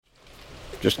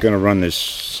Just going to run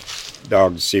this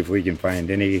dog to see if we can find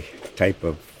any type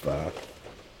of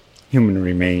human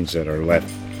remains that are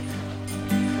left.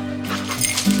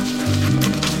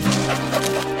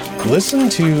 Listen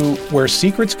to Where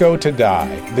Secrets Go to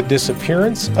Die, The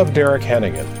Disappearance of Derek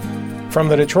Hennigan. From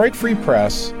the Detroit Free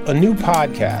Press, a new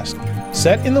podcast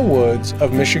set in the woods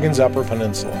of Michigan's Upper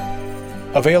Peninsula.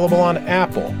 Available on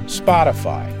Apple,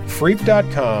 Spotify,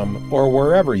 Freep.com, or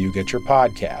wherever you get your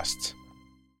podcasts.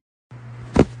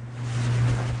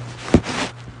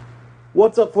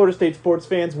 What's up, Florida State sports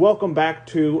fans? Welcome back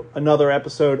to another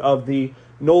episode of the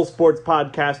NoleSports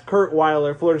podcast. Curt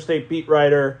Weiler, Florida State beat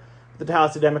writer, the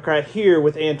Tallahassee Democrat, here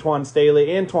with Antwan Staley.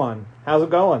 Antwan, how's it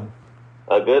going?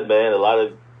 Good, man. A lot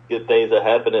of good things are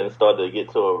happening and starting to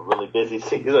get to a really busy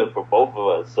season for both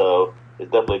of us. So it's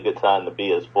definitely a good time to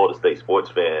be a Florida State sports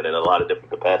fan in a lot of different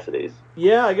capacities.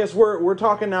 Yeah, I guess we're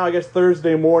talking now,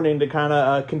 Thursday morning to kind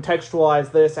of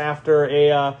contextualize this after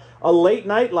a late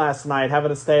night last night, having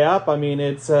to stay up. I mean,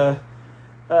 it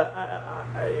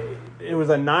was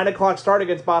a 9 o'clock start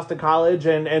against Boston College,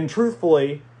 and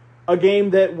truthfully, a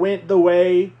game that went the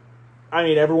way,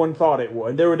 everyone thought it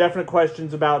would. There were definite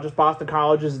questions about just Boston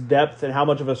College's depth and how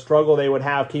much of a struggle they would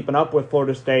have keeping up with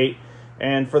Florida State.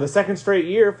 And for the second straight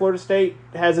year, Florida State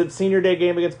has its senior day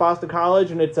game against Boston College,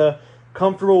 and it's a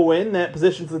comfortable win that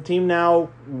positions the team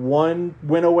now one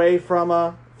win away from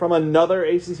another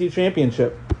ACC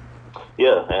championship.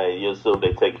 Yeah, you assume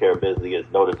they take care of business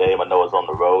against Notre Dame. I know it's on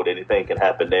the road. Anything can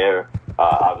happen there.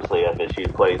 Obviously,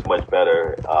 FSU plays much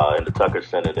better in the Tucker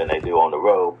Center than they do on the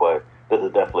road, but this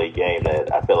is definitely a game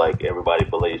that I feel like everybody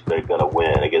believes they're going to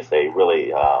win against a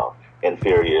really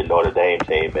inferior Notre Dame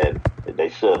team, and they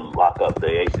should lock up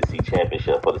the ACC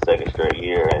championship for the second straight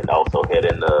year and also head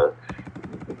into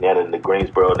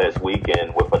Greensboro next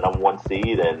weekend with a number one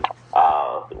seed, and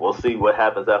we'll see what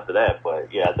happens after that.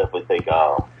 But, yeah, I definitely think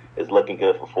it's looking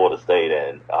good for Florida State,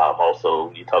 and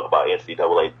also you talk about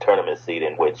NCAA tournament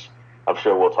seeding, which I'm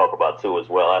sure we'll talk about too as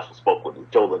well. I actually spoke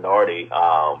with Joe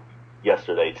Lunardi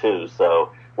yesterday too,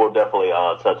 so we'll definitely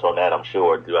touch on that, I'm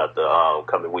sure, throughout the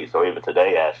coming weeks, or even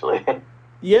today, actually.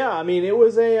 Yeah, it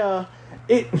was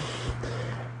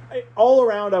all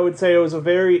around, I would say it was a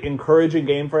very encouraging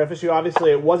game for FSU.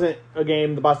 Obviously, it wasn't a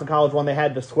game, the Boston College one, they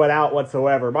had to sweat out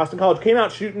whatsoever. Boston College came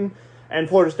out shooting, and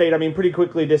Florida State, pretty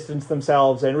quickly distanced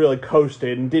themselves and really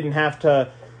coasted and didn't have to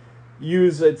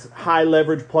use its high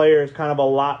leverage players kind of a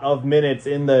lot of minutes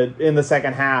in the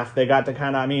second half. They got to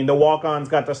the walk-ons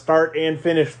got to start and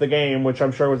finish the game, which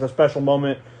I'm sure was a special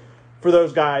moment for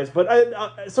those guys.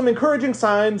 But some encouraging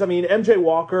signs. MJ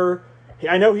Walker,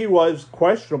 I know he was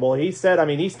questionable. He said,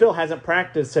 he still hasn't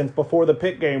practiced since before the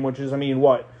Pitt game, which is,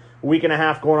 a week and a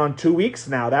half going on 2 weeks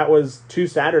now. That was 2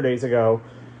 Saturdays ago.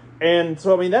 And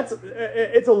so,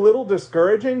 it's a little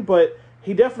discouraging, but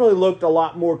he definitely looked a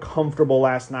lot more comfortable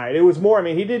last night. It was more,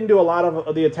 he didn't do a lot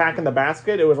of the attack in the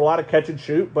basket. It was a lot of catch and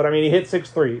shoot, but, he hit 6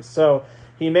 threes. So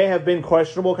he may have been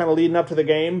questionable kind of leading up to the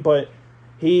game, but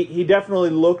he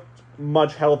definitely looked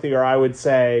much healthier, I would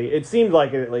say. It seemed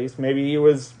like it, at least. Maybe he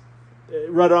was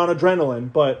running on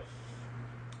adrenaline, but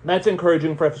that's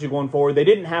encouraging for FSU going forward. They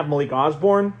didn't have Malik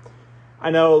Osborne. I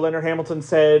know Leonard Hamilton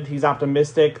said he's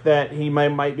optimistic that he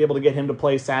might be able to get him to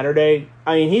play Saturday.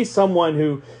 He's someone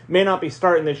who may not be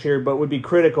starting this year, but would be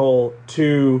critical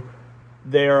to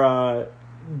their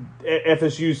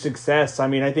FSU's success.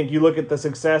 I think you look at the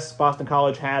success Boston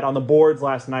College had on the boards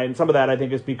last night, and some of that I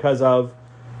think is because of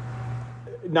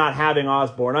not having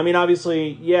Osborne.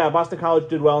 Obviously, yeah, Boston College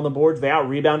did well on the boards. They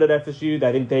out-rebounded FSU.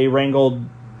 I think they wrangled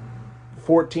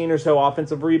 14 or so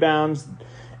offensive rebounds.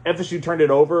 FSU turned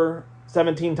it over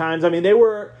 17 times. They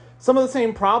were some of the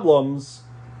same problems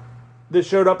that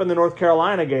showed up in the North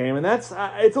Carolina game, and that's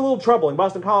it's a little troubling.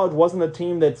 Boston College wasn't a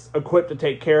team that's equipped to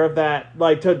take care of that,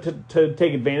 to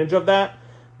take advantage of that.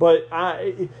 But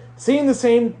seeing the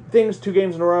same things 2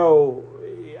 games in a row,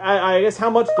 I guess how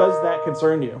much does that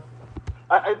concern you?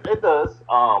 It does.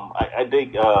 I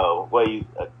think,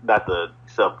 not to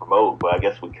self-promote, but I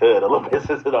guess we could a little bit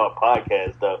since it's our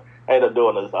podcast, though. I ended up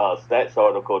doing a stats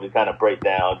article to kind of break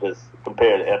down, just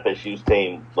compare the FSU's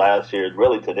team last year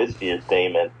really to this year's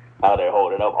team and how they're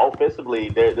holding up. Offensively,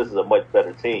 this is a much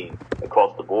better team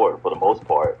across the board for the most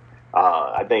part.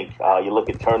 I think you look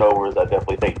at turnovers, I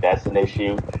definitely think that's an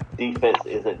issue. Defense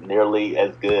isn't nearly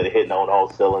as good at hitting on all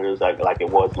cylinders like it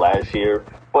was last year,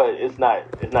 but it's not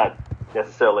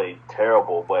necessarily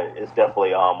terrible, but it's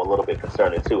definitely a little bit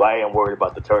concerning too. I am worried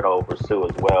about the turnovers too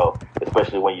as well,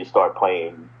 especially when you start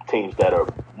playing teams that are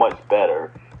much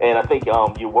better. And I think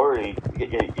you worry, you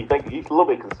think he's a little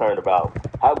bit concerned about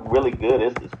how really good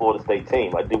is this Florida State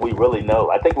team. Like, do we really know?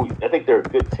 I think they're a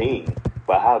good team, but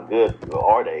but how good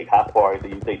are they? How far do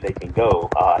you think they can go?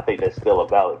 I think that's still a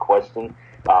valid question.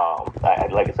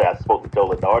 Like I said, I spoke to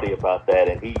Joe Lenardi about that,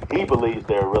 and he believes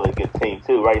they're a really good team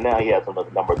too. Right now, he has them as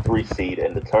the number 3 seed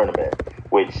in the tournament,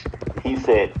 which he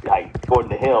said, like,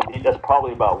 according to him, that's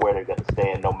probably about where they're going to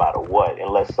stand no matter what,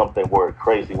 unless something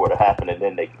crazy were to happen, and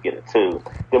then they could get a 2.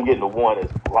 Them getting a 1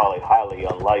 is probably highly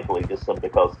unlikely, just simply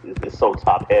because it's so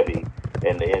top heavy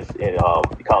in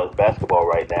college basketball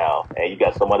right now, and you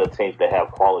got some other teams that have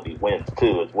quality wins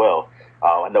too as well.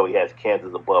 I know he has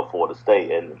Kansas above Florida State,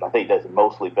 and I think that's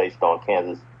mostly based on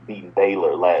Kansas beating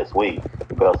Baylor last week,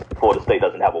 because Florida State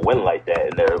doesn't have a win like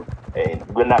that, and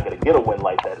we're not going to get a win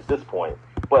like that at this point.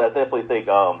 But I definitely think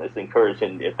it's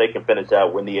encouraging if they can finish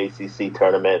out, win the ACC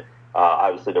tournament,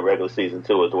 obviously the regular season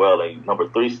too as well, a number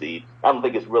 3 seed. I don't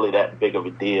think it's really that big of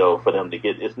a deal for them to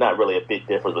get. It's not really a big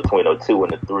difference between a 2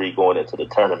 and a 3 going into the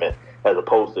tournament, as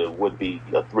opposed to it would be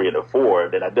a 3 and a 4.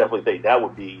 Then I definitely think that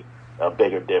would be a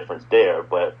bigger difference there.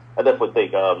 But I definitely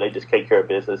think they just take care of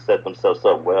business, set themselves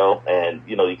up well, and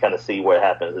you kind of see what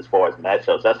happens as far as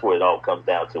matchups. That's where it all comes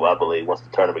down to, I believe, once the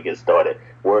tournament gets started.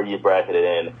 Where are you bracketed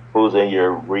in? Who's in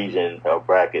your region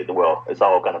bracket? Well, it's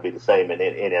all going to be the same in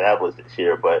Indianapolis this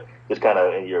year, but just kind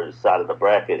of in your side of the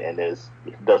bracket, and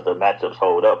does the matchups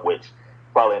hold up, which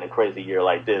probably in a crazy year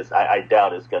like this, I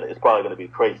doubt it's probably gonna be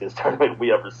the craziest tournament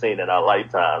we ever seen in our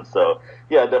lifetime. So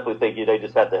yeah, I definitely think they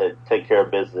just have to take care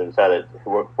of business and try to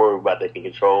worry about they can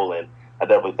control. And I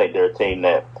definitely think they're a team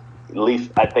that at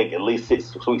least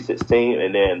Sweet 16,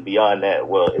 and then beyond that,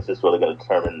 well, it's just really going to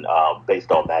determine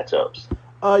based on matchups.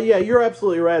 Yeah, you're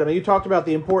absolutely right. I mean, you talked about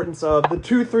the importance of the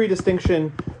 2-3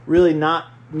 distinction really not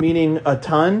meaning a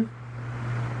ton,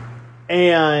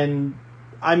 and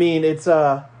I mean it's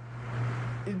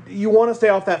you want to stay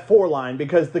off that 4 line,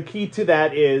 because the key to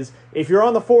that is if you're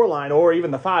on the 4 line or even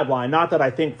the 5 line, not that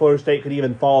I think Florida State could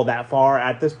even fall that far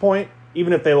at this point,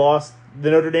 even if they lost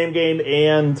the Notre Dame game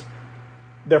and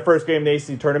their first game in the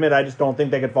ACC tournament, I just don't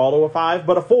think they could fall to a 5.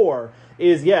 But a 4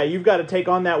 is, yeah, you've got to take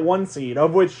on that 1 seed,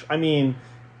 of which, I mean,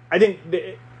 I think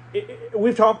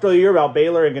we've talked all year about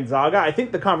Baylor and Gonzaga. I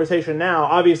think the conversation now,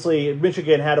 obviously,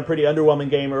 Michigan had a pretty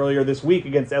underwhelming game earlier this week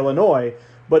against Illinois,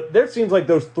 but there seems like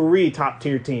those 3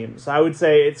 top-tier teams. I would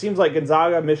say it seems like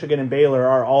Gonzaga, Michigan, and Baylor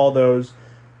are all those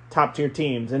top-tier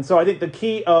teams. And so I think the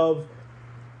key of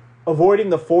avoiding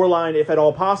the 4 line, if at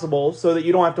all possible, so that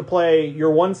you don't have to play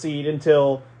your 1 seed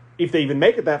until, if they even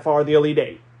make it that far, the Elite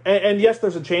 8. And yes,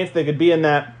 there's a chance they could be in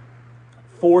that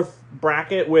 4th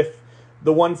bracket with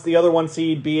the other 1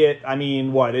 seed, be it, I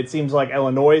mean, it seems like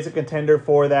Illinois is a contender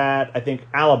for that. I think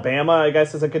Alabama, I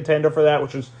guess, is a contender for that,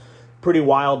 which is pretty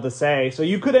wild to say. So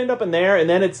you could end up in there, and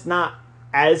then it's not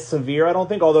as severe, I don't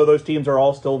think, although those teams are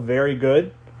all still very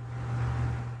good.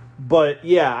 But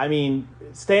yeah, I mean,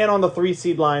 staying on the 3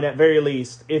 seed line at very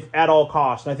least, if at all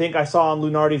costs. And I think I saw on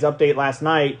Lunardi's update last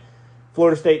night,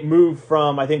 Florida State moved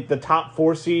from, I think, the top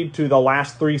 4 seed to the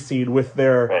last 3 seed with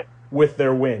their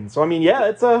win. So I mean,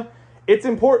 yeah, it's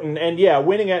important. And yeah,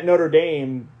 winning at Notre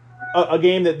Dame, a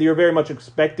game that you're very much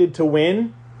expected to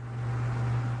win,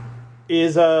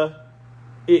 is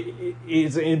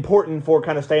important for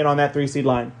kind of staying on that 3 seed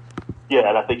line. Yeah,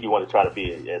 and I think you want to try to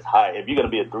be as high. If you're going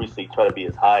to be a 3 seed, try to be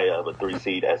as high of a 3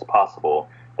 seed as possible.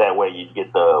 That way you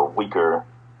get the weaker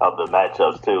of the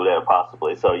matchups too, there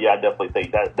possibly. So yeah, I definitely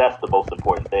think that's the most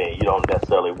important thing. You don't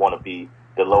necessarily want to be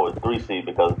the lowest 3 seed,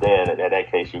 because then in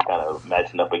that case you're kind of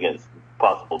matching up against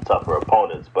possible tougher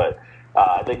opponents. But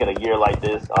I think in a year like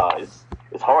this,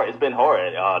 it's hard. It's been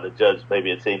hard to judge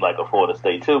maybe a team like a Florida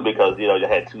State too, because you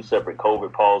had 2 separate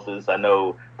COVID pauses. I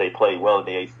know they played well in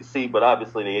the ACC, but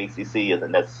obviously the ACC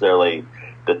isn't necessarily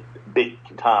the big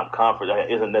time conference.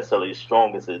 Isn't necessarily as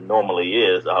strong as it normally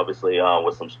is. Obviously,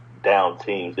 with some down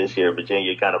teams this year,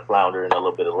 Virginia kind of floundering a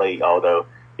little bit late. Although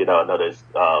I know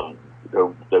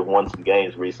they've won some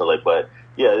games recently, but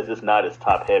yeah, it's just not as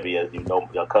top heavy as you're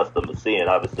accustomed to seeing.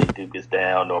 Obviously, Duke is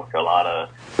down. North Carolina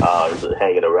is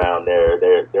hanging around there.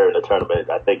 They're in the tournament,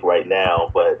 I think, right now,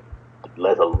 but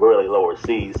that's a really lower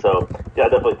seed. So yeah, I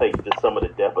definitely think just some of the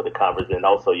depth of the conference, and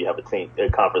also you have a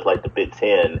conference like the Big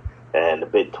 10 and the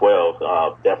Big 12.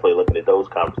 Definitely looking at those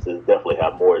conferences, definitely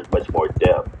have much more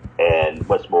depth and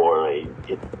much more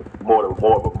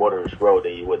of a motorist road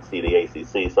than you would see the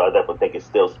ACC. So I definitely think it's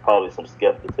still probably some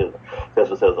skepticism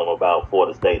about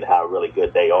Florida State and how really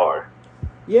good they are.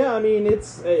 Yeah, I mean,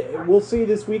 we'll see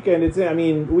this weekend.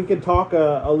 We could talk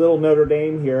a little Notre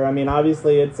Dame here. I mean,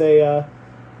 obviously it's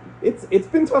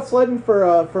been tough sledding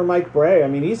for Mike Bray. I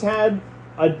mean, he's had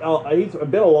he's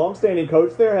been a long-standing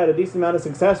coach there, had a decent amount of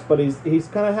success, but he's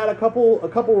kind of had a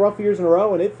couple rough years in a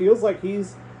row, and it feels like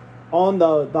he's on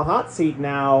the hot seat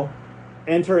now.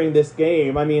 entering this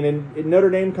game. I mean, and Notre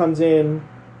Dame comes in,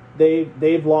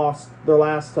 they've lost their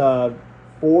last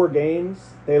 4 games.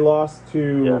 They lost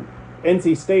to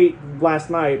NC State last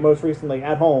night, most recently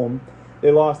at home.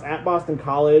 They lost at Boston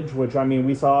College, which, I mean,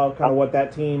 we saw kind of what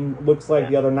that team looks like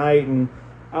the other night. And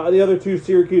the other 2,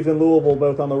 Syracuse and Louisville,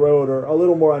 both on the road, are a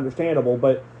little more understandable.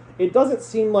 But it doesn't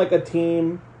seem like a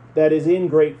team that is in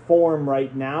great form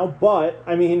right now. But,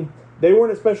 I mean, they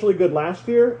weren't especially good last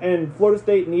year, and Florida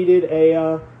State needed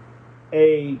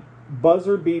a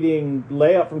buzzer-beating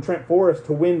layup from Trent Forrest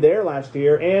to win there last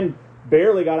year, and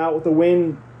barely got out with a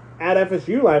win at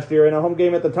FSU last year in a home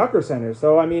game at the Tucker Center.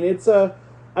 So, I mean, it's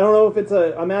I don't know if it's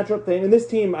a matchup thing. And this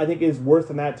team, I think, is worse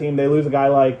than that team. They lose a guy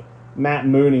like Matt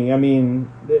Mooney. I mean,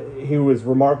 he was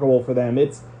remarkable for them.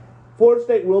 Florida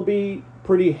State will be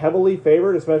pretty heavily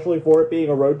favored, especially for it being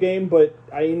a road game, but,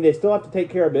 I mean, they still have to take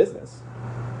care of business.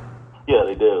 Yeah,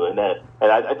 they do. And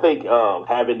I think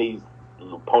having these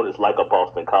opponents like a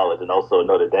Boston College and also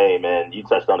Notre Dame, and you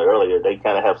touched on it earlier, they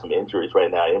kind of have some injuries right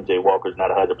now. MJ Walker's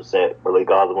not 100%. Malik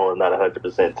Osborne is not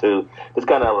 100% too. This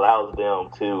kind of allows them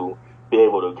to be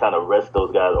able to kind of rest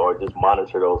those guys or just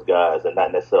monitor those guys and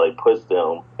not necessarily push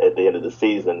them at the end of the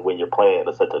season when you're playing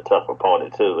such a tough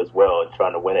opponent too as well and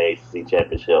trying to win an ACC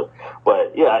championship.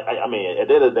 But yeah, I mean, at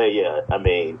the end of the day, yeah, I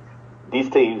mean, these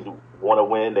teams want to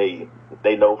win.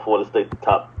 They know Florida State the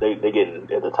top. They getting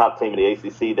the top team in the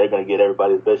ACC. They're going to get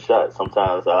everybody's best shot.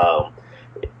 Sometimes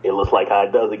it looks like how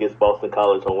it does against Boston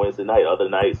College on Wednesday night. Other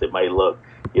nights it might look,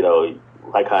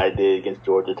 like how it did against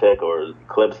Georgia Tech or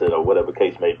Clemson or whatever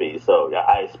case may be. So yeah,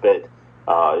 I expect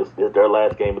it's their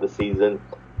last game of the season.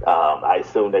 I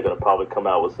assume they're going to probably come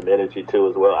out with some energy too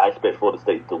as well. I expect Florida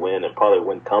State to win and probably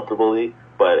win comfortably.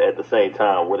 But at the same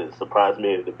time, would it surprise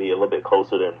me to be a little bit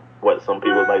closer than what some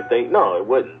people might think? No, it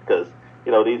wouldn't, because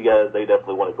these guys, they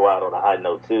definitely want to go out on a high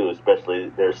note too, especially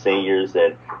their seniors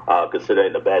and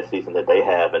considering the bad season that they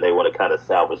have, and they want to kind of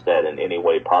salvage that in any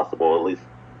way possible, at least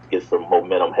get some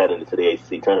momentum heading into the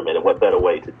ACC tournament. And what better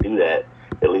way to do that,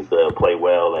 at least play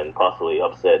well and possibly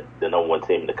upset the number 1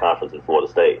 team in the conference in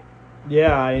Florida State.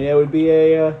 Yeah, I mean, it would be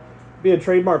a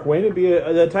trademark win. It'd be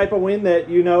the type of win that,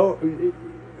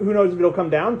 who knows if it'll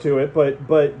come down to it,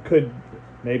 but could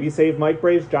maybe save Mike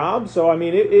Bray's job. So, I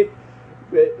mean,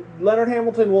 Leonard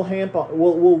Hamilton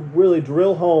will really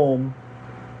drill home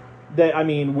that, I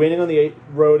mean, winning on the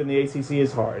road in the ACC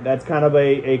is hard. That's kind of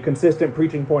a consistent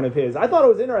preaching point of his. I thought it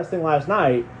was interesting last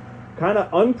night, kind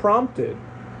of unprompted.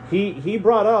 He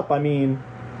brought up, I mean,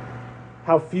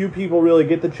 how few people really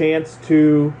get the chance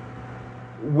to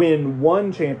win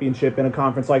one championship in a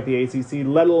conference like the ACC,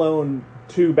 let alone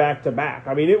 2 back-to-back.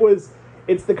 I mean,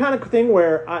 it's the kind of thing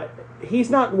where he's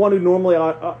not one who normally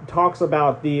talks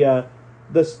about the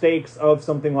stakes of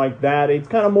something like that. It's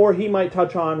kind of more he might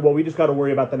touch on, well, we just got to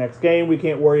worry about the next game. We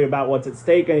can't worry about what's at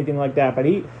stake, anything like that. But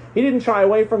he didn't shy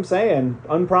away from saying,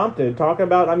 unprompted, talking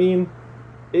about, I mean,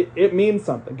 it means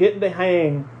something. Getting to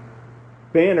hang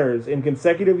banners in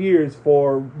consecutive years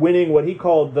for winning what he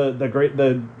called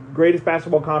the greatest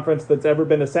basketball conference that's ever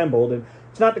been assembled. And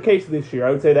it's not the case this year.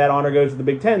 I would say that honor goes to the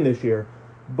Big Ten this year.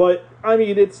 But, I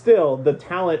mean, it's still, the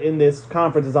talent in this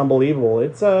conference is unbelievable.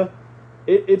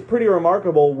 It's pretty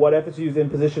remarkable what FSU's in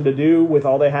position to do with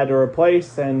all they had to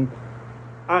replace, and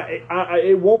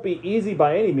it won't be easy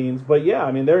by any means, but yeah,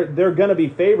 I mean, they're going to be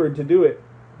favored to do it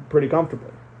pretty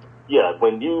comfortably. Yeah,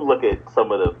 when you look at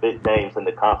some of the big names in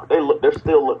the conference, they're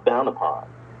still looked down upon.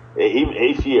 Even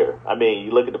each year. I mean,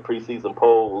 you look at the preseason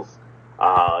polls,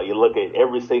 you look at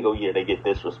every single year they get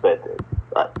disrespected.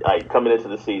 Like coming into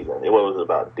the season, it was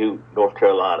about Duke, North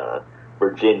Carolina,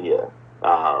 Virginia,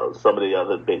 some of the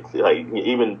other big, like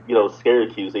even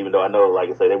Syracuse. Even though I know, like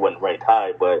I say, they wasn't ranked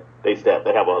high, but they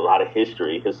have a lot of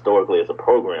history historically as a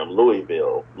program.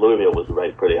 Louisville was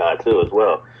ranked pretty high too as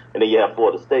well. And then you have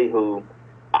Florida State, who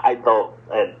I thought,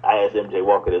 and I asked MJ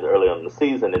Walker this early on in the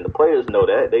season, and the players know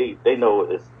that they know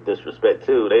it's disrespect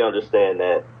too. They understand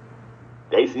that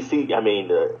the ACC, I mean,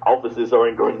 the offices are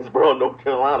in Greensboro, North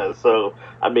Carolina, so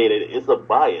I mean it's a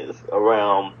bias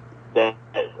around that.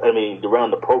 I mean,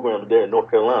 around the program there in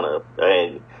North Carolina,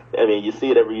 and I mean you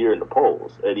see it every year in the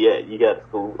polls. And yet you got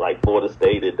schools like Florida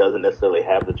State that doesn't necessarily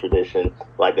have the tradition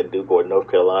like a Duke or North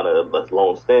Carolina that's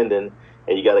long standing,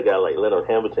 and you got a guy like Leonard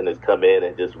Hamilton that's come in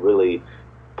and just really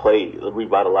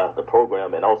revitalize the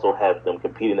program and also have them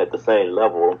competing at the same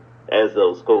level as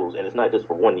those schools. And it's not just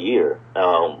for 1 year,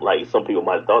 like some people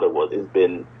might have thought it was. It's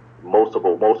been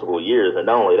multiple years. And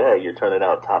not only that, you're turning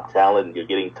out top talent, you're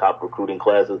getting top recruiting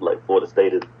classes like Florida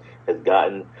State has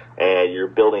gotten, and you're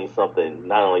building something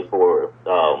not only for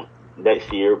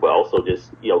next year, but also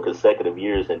just, consecutive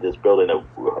years and just building a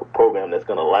program that's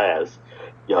going to last.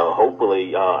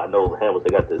 Hopefully, I know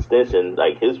Hamilton got the extension.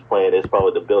 Like, his plan is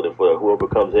probably to build it for whoever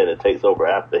comes in and takes over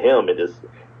after him, and just,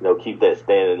 keep that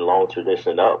standing long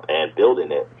tradition up and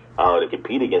building it to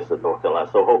compete against the North Carolina.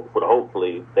 So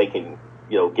hopefully they can,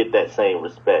 get that same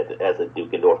respect as a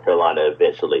Duke in North Carolina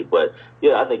eventually. But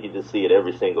yeah, I think you just see it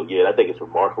every single year. And I think it's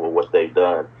remarkable what they've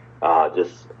done,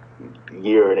 just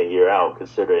year in and year out,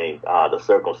 considering the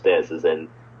circumstances. And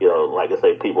like I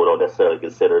say, people don't necessarily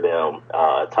consider them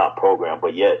a top program,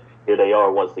 but yet here they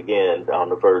are once again on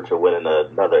the verge of winning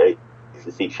another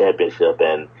ACC championship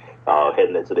and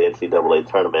heading into the NCAA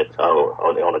tournament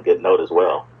on a good note as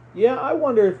well. Yeah, I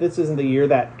wonder if this isn't the year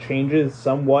that changes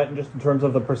somewhat, just in terms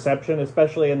of the perception,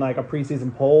 especially in like a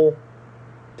preseason poll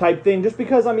type thing. Just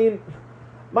because,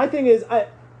 my thing is,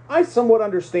 I somewhat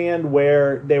understand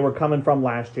where they were coming from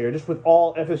last year, just with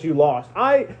all FSU lost.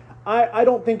 I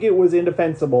don't think it was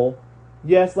indefensible.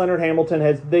 Yes, Leonard Hamilton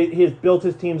has built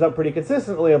his teams up pretty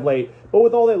consistently of late, but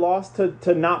with all they lost,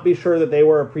 to not be sure that they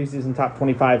were a preseason top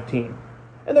 25 team.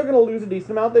 And they're going to lose a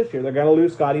decent amount this year. They're going to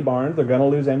lose Scotty Barnes. They're going to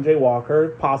lose MJ Walker.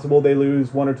 Possible they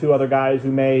lose one or two other guys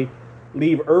who may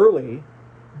leave early.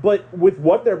 But with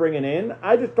what they're bringing in,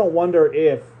 I just don't wonder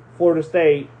if Florida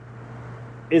State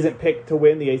isn't picked to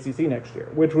win the ACC next year,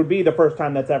 which would be the first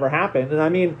time that's ever happened. And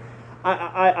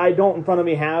I don't in front of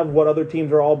me have what other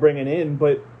teams are all bringing in,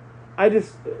 but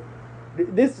this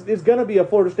is going to be a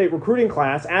Florida State recruiting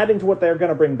class, adding to what they're going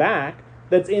to bring back,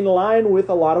 that's in line with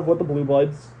a lot of what the Blue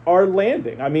Bloods are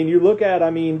landing. You look at,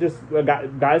 just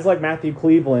guys like Matthew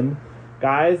Cleveland,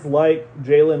 guys like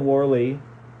Jalen Worley,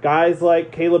 guys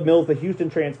like Caleb Mills, the Houston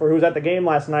transfer, who was at the game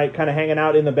last night kind of hanging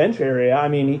out in the bench area.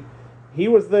 He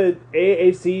was the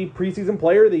AAC preseason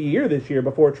player of the year this year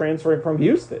before transferring from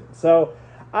Houston. So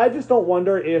I just don't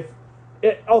wonder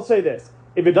I'll say this,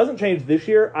 if it doesn't change this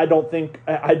year, I don't think,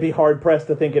 I'd be hard-pressed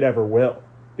to think it ever will.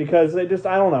 Because I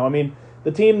don't know.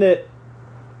 The team that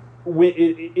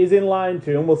is in line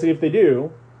to, and we'll see if they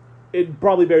do, it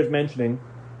probably bears mentioning,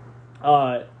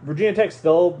 Virginia Tech's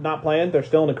still not playing. They're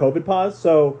still in a COVID pause.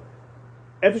 So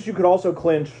FSU could also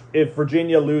clinch if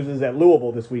Virginia loses at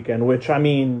Louisville this weekend, which,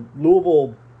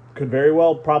 Louisville could very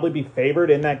well probably be favored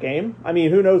in that game.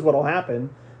 Who knows what'll happen.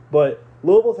 But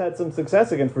Louisville's had some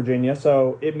success against Virginia,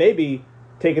 so it may be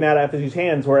taken out of FSU's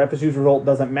hands where FSU's result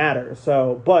doesn't matter.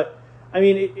 So, but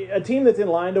a team that's in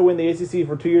line to win the ACC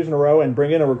for 2 years in a row and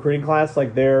bring in a recruiting class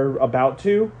like they're about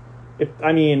to,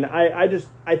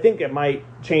 I think it might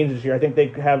change this year. I think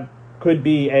they could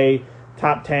be a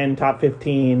top 10, top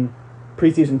 15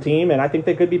 preseason team, and I think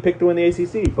they could be picked to win the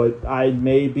ACC. But I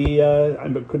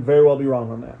could very well be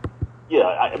wrong on that.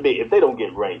 Yeah, if they don't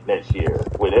get ranked next year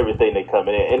with everything they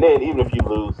coming in, and then even if you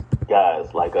lose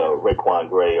guys like Raekwon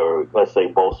Gray or let's say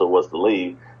Bosa was to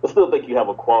leave, I still think you have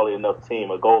a quality enough team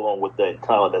to go along with that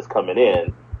talent that's coming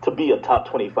in to be a top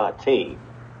 25 team.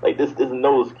 Like, there's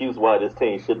no excuse why this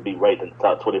team should be ranked in the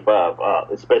top 25,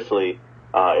 especially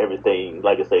everything,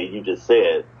 like I say, you just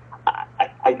said.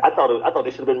 I thought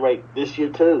they should have been ranked this year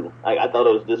too. I thought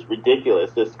it was just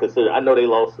ridiculous. Just consider, I know they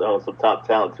lost some top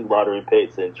talent, 2 lottery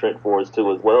picks, and Trent Forrest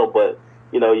too as well. But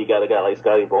you got a guy like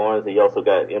Scotty Barnes, and you also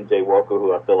got MJ Walker,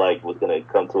 who I feel like was going to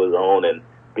come to his own and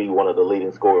be one of the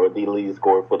leading scorer, the leading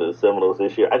scorer for the Seminoles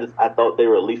this year. I thought they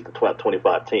were at least a top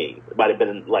 25 team. It might have been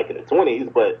in the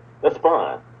 20s, but that's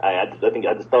fine. I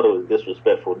just thought it was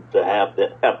disrespectful to have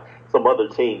some other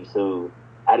teams who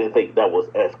I didn't think that was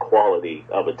as quality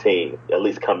of a team, at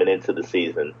least coming into the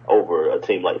season, over a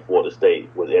team like Florida State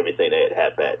with everything they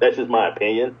had back. That's just my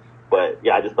opinion. But,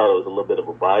 yeah, I just thought it was a little bit of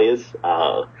a bias.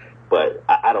 But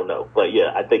I don't know. But,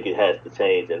 yeah, I think it has to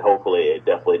change, and hopefully it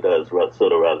definitely does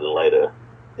sooner rather than later.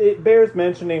 It bears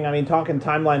mentioning, talking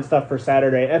timeline stuff for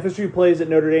Saturday, FSU plays at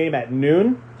Notre Dame at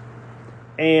noon,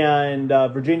 and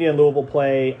Virginia and Louisville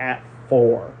play at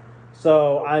 4.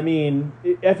 So,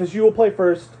 FSU will play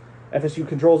first. FSU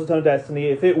controls its own destiny.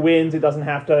 If it wins, it doesn't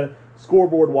have to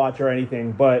scoreboard watch or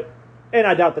anything. And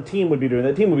I doubt the team would be doing that.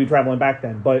 The team would be traveling back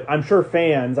then. But I'm sure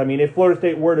fans, if Florida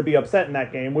State were to be upset in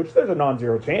that game, which there's a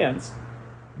non-zero chance,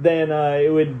 then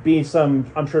it would be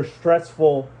some, I'm sure,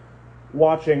 stressful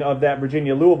watching of that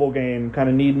Virginia-Louisville game, kind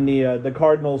of needing the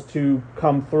Cardinals to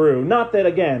come through. Not that,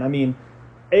 again,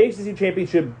 ACC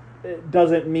championship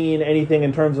doesn't mean anything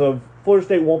in terms of Florida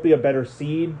State won't be a better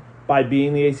seed by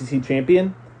being the ACC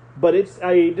champion. But it's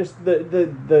I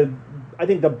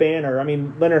think the banner,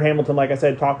 Leonard Hamilton, like I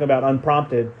said, talking about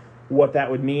unprompted what that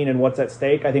would mean and what's at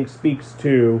stake, I think speaks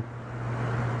to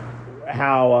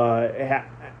how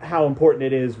important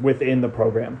it is within the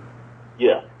program.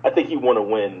 Yeah, I think you want to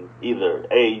win either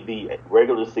A, the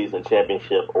regular season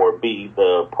championship, or B,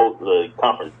 the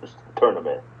conference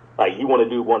tournament. Like, you want to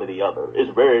do one or the other.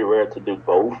 It's very rare to do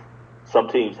both. Some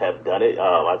teams have done it.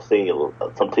 I've seen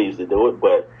some teams that do it,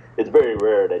 but it's very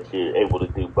rare that you're able to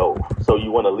do both. So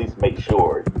you want to at least make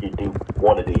sure you do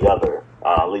one or the other,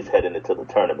 at least heading into the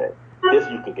tournament. This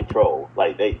you can control.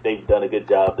 Like, they've done a good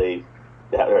job. They're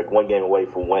like one game away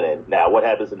from winning. Now, what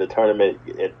happens in the tournament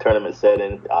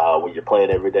setting when you're playing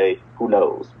every day, who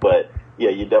knows? But yeah,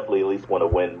 you definitely at least want to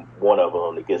win one of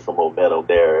them to get some momentum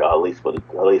there, at least for the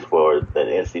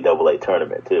NCAA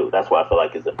tournament too. That's why I feel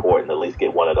like it's important to at least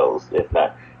get one of those. If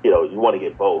not, you want to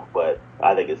get both, but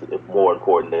I think it's more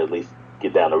important to at least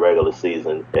get down the regular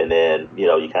season, and then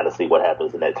you kind of see what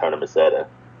happens in that tournament setting.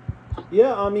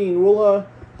 Yeah, I mean,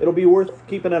 it'll be worth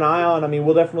keeping an eye on. I mean,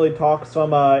 we'll definitely talk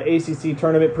some ACC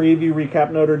tournament preview,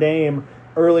 recap Notre Dame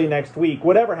early next week.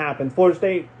 Whatever happens, Florida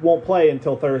State won't play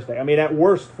until Thursday. I mean, at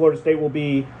worst, Florida State will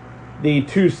be the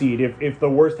 2 seed if the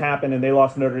worst happened and they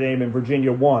lost Notre Dame and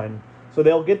Virginia won. So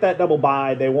they'll get that double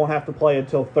bye. They won't have to play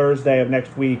until Thursday of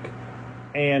next week.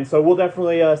 And so we'll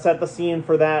definitely set the scene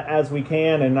for that as we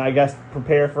can, and I guess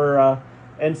prepare for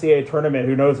NCAA tournament.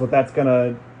 Who knows what that's going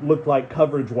to look like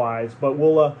coverage-wise. But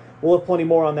we'll have plenty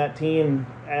more on that team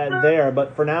there.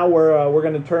 But for now, we're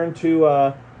going to turn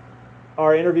to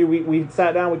our interview. We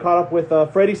sat down, we caught up with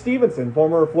Freddie Stevenson,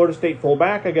 former Florida State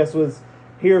fullback. I guess was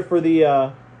here for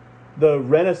the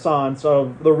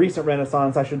recent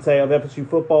renaissance, I should say, of FSU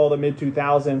football, the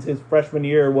mid-2000s. His freshman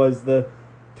year was the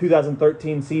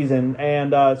 2013 season.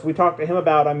 And so we talked to him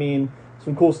about,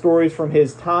 some cool stories from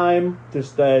his time,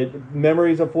 just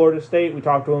memories of Florida State. We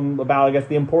talked to him about, I guess,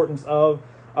 the importance of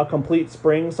a complete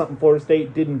spring, something Florida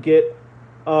State didn't get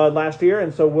last year.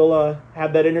 And so we'll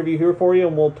have that interview here for you,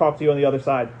 and we'll talk to you on the other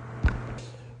side.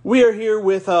 We are here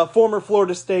with former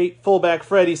Florida State fullback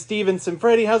Freddie Stevenson.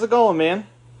 Freddie, how's it going, man?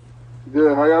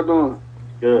 Good. How y'all doing?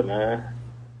 Good, man.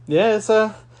 Yeah,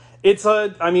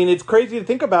 it's crazy to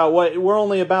think about. We're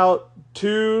only about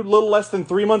little less than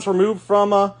 3 months removed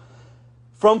from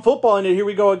football, and here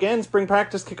we go again. Spring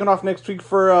practice kicking off next week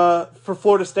for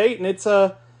Florida State, and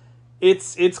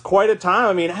it's quite a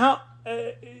time.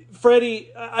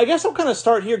 Freddie? I guess I'll kind of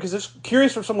start here because I'm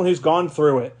curious for someone who's gone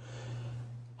through it.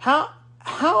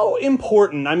 How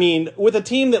important? With a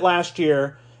team that last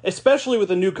year, especially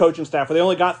with a new coaching staff, where they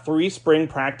only got 3 spring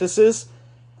practices.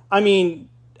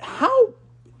 How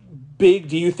big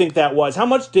do you think that was? How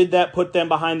much did that put them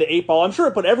behind the 8 ball? I'm sure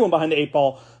it put everyone behind the 8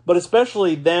 ball, but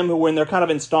especially them when they're kind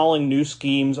of installing new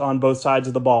schemes on both sides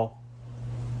of the ball.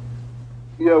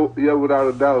 Yeah, without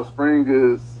a doubt. Spring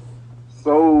is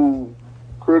so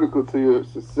critical to your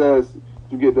success.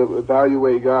 You get to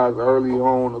evaluate guys early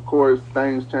on. Of course,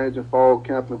 things change in fall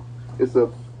camp. It's a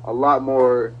lot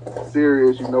more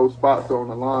serious, spots are on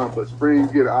the line. But spring, you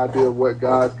get an idea of what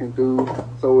guys can do.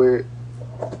 So it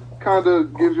kind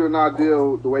of gives you an idea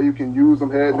of the way you can use them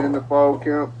heading into fall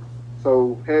camp.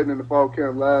 So heading into fall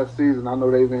camp last season, I know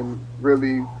they didn't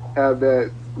really have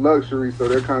that luxury, so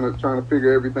they're kind of trying to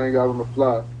figure everything out on the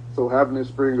fly. So having this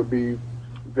spring will be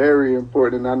very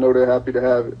important, and I know they're happy to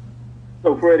have it.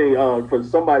 So Freddie, for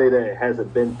somebody that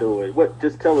hasn't been through it,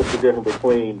 just tell us the difference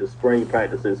between the spring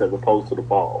practices as opposed to the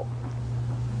fall.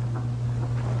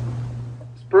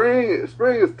 Spring is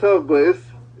tough, but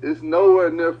it's nowhere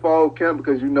near fall camp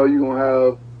because you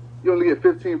only get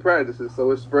 15 practices,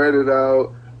 so it's spread it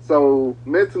out. So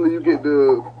mentally, you get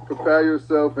to prepare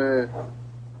yourself and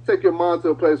take your mind to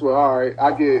a place where, all right,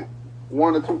 I get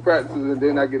 1 or 2 practices and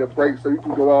then I get a break, so you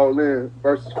can go all in.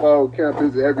 Versus fall camp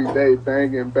is every day,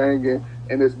 banging,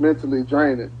 and it's mentally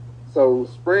draining. So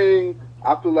spring,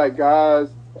 I feel like guys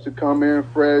should come in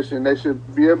fresh and they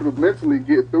should be able to mentally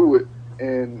get through it.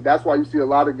 And that's why you see a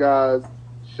lot of guys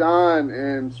shine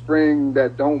in spring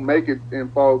that don't make it in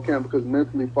fall camp, because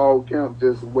mentally fall camp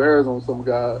just wears on some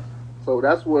guys. So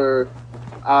that's where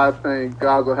I think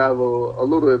guys will have a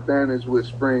little advantage with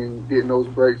spring, getting those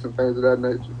breaks and things of that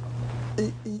nature.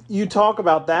 You talk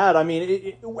about that.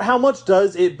 How much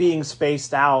does it being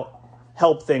spaced out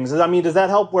help things? Does that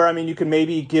help where, you can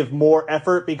maybe give more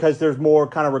effort because there's more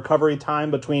kind of recovery time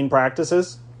between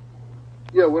practices?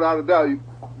 Yeah, without a doubt, you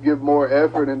give more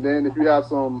effort. And then if you have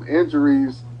some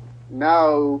injuries,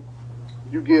 now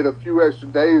you get a few extra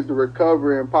days to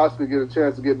recover and possibly get a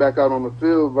chance to get back out on the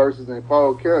field versus in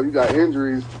fall camp. You got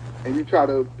injuries and you try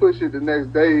to push it the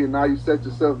next day, and now you set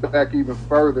yourself back even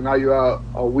further. Now you're out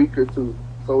a week or 2.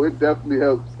 So it definitely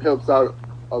helps out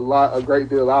a great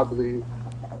deal, I believe.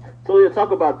 So you talk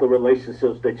about the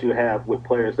relationships that you have with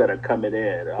players that are coming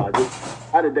in.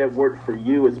 How did that work for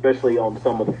you, especially on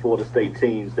some of the Florida State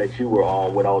teams that you were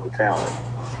on with all the talent?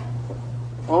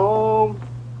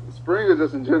 Spring or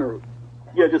just in general?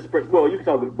 Yeah, just spring. Well, you can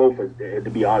talk about both, to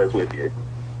be honest with you.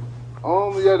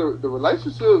 Yeah, the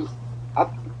relationships. A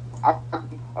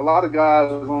lot of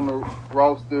guys on the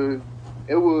roster.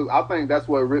 I think that's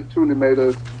what truly made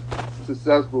us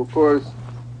successful. Of course,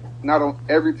 not on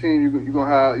every team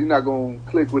you're not gonna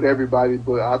click with everybody,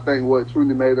 but I think what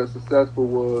truly made us successful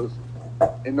was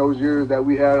in those years that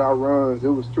we had our runs. It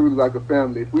was truly like a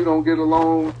family. If we don't get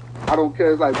along, I don't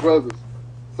care. It's like brothers.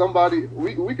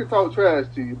 We can talk trash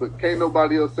to you, but can't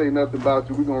nobody else say nothing about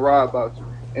you. We're gonna ride about you,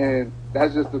 and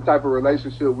that's just the type of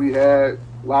relationship we had.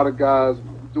 A lot of guys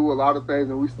do a lot of things,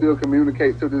 and we still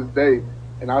communicate to this day.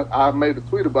 And I made a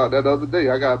tweet about that the other day.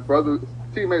 I got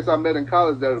teammates I met in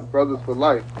college that are brothers for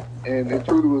life, and it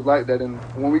truly was like that. And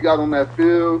when we got on that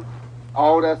field,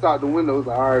 all that's out the window. It's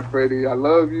like, all right, Freddie, I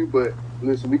love you, but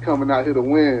listen, we coming out here to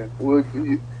win.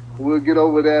 We'll get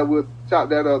over that. We'll chop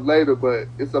that up later, but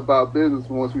it's about business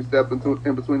once we step in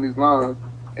between these lines.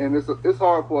 And it's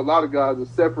hard for a lot of guys to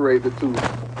separate the two.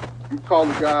 You call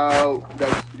a guy out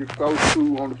that you're close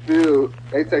to on the field,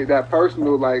 they take that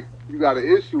personal, like you got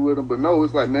an issue with them. But no,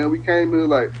 it's like, man, we came here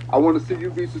like, I want to see you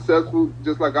be successful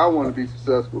just like I want to be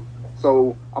successful.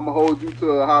 So I'm going to hold you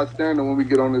to a high standard when we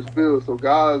get on this field. So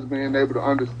guys being able to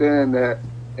understand that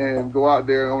and go out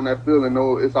there on that field and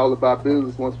know it's all about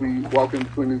business once we walk in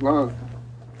between these lines.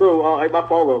 So my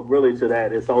follow-up really to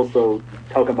that is also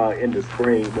talking about in the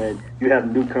spring when you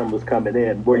have newcomers coming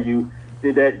in.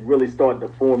 Did that really start to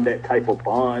form that type of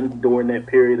bond during that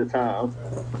period of time?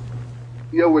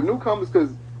 Yeah, with newcomers, because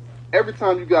every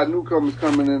time you got newcomers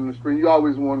coming in the spring, you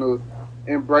always want to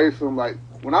embrace them. Like,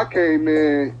 when I came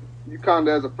in, you kind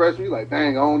of, as a freshman, you're like,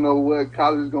 dang, I don't know what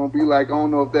college is going to be like. I don't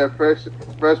know if that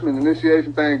freshman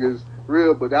initiation thing is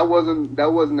real, but that wasn't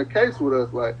the case with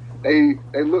us. Like, they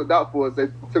looked out for us. They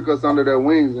took us under their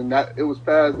wings, and that it was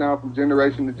passed down from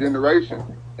generation to generation.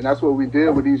 And that's what we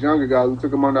did with these younger guys. We took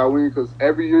them under our wing because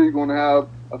every year you're going to have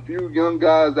a few young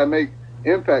guys that make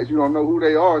impacts. You don't know who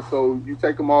they are, so you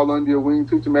take them all under your wing,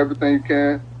 teach them everything you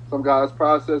can. Some guys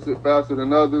process it faster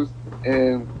than others,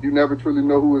 and you never truly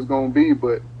know who it's going to be.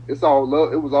 But it's all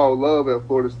love. It was all love at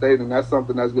Florida State, and that's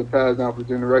something that's been passed down from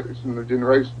generation to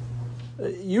generation.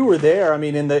 You were there. I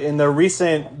mean, in the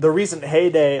recent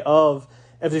heyday of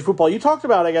FSU football, you talked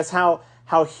about, I guess, how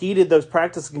heated those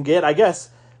practices can get. I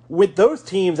guess with those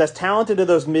teams, as talented as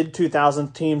those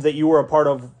mid-2000s teams that you were a part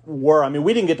of were, I mean,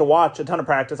 we didn't get to watch a ton of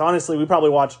practice. Honestly, we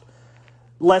probably watched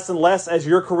less and less as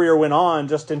your career went on,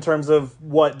 just in terms of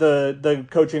what the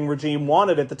coaching regime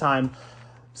wanted at the time.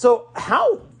 So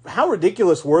how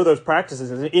ridiculous were those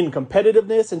practices in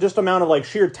competitiveness and just amount of like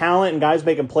sheer talent and guys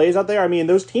making plays out there? I mean,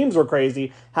 those teams were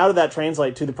crazy. How did that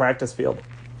translate to the practice field?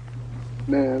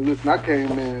 Man, listen, I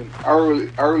came in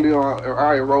early on.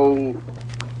 I enrolled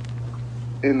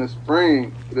in the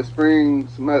spring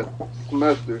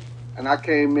semester, and I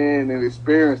came in and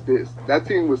experienced this. That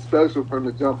team was special from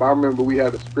the jump. I remember we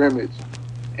had a scrimmage,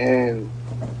 and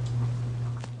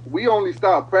we only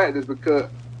stopped practice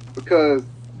because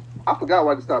I forgot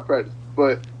why they stopped practice,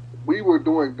 but we were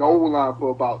doing goal line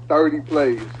for about 30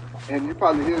 plays, and you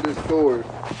probably hear this story.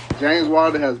 James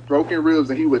Weiler has broken ribs,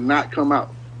 and he would not come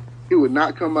out.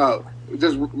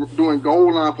 Just doing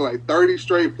goal line for like 30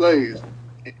 straight plays.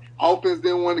 Offense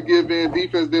didn't want to give in,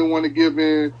 defense didn't want to give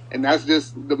in, and that's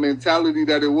just the mentality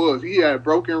that it was. He had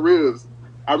broken ribs.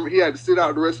 He had to sit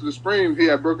out the rest of the spring. He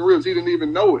had broken ribs. He didn't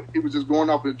even know it. He was just going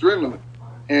off adrenaline,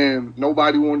 and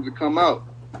nobody wanted to come out.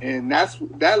 And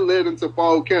that led into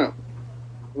fall camp.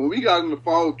 When we got into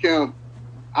fall camp,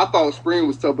 I thought spring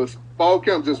was tough, but fall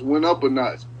camp just went up a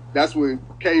notch. That's when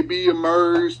KB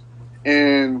emerged,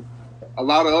 and a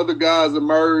lot of other guys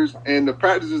emerged, and the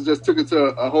practices just took it to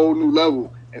a whole new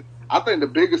level. And I think the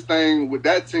biggest thing with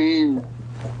that team,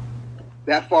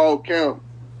 that fall camp,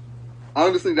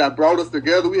 honestly, that brought us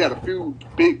together. We had a few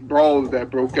big brawls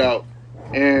that broke out,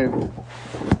 and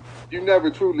you never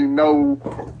truly know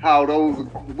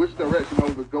which direction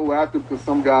those will go after, because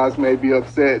some guys may be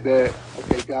upset that,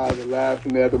 okay, guys are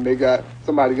laughing at them,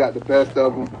 somebody got the best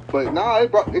of them. But it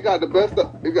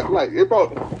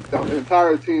brought the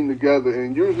entire team together,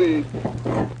 and usually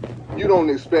you don't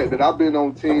expect that. I've been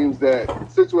on teams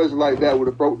that situations like that would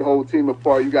have broke the whole team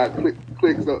apart. You got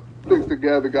clicks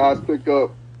together, guys click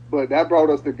up, but that brought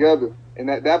us together. And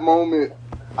at that moment,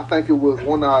 I think it was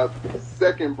one of our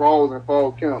second brawls in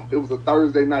fall camp. It was a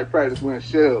Thursday night practice. We're in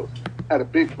Shells. Had a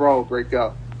big brawl break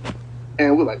out.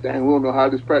 And we're like, dang, we don't know how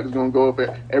this practice is going to go. If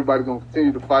everybody's going to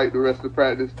continue to fight the rest of the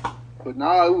practice. But it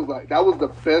was like, that was the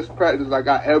best practice like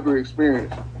I ever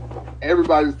experienced.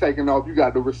 Everybody's taking off. You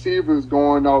got the receivers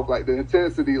going off, like the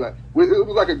intensity. Like, it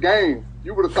was like a game.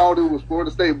 you would have thought it was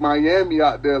Florida State, Miami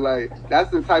out there. Like,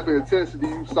 that's the type of intensity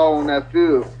you saw on that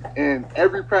field. And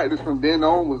every practice from then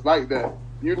on was like that.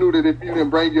 You knew that if you didn't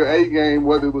bring your A game,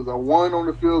 whether it was a 1 on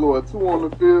the field or a 2 on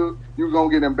the field, you were going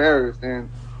to get embarrassed. And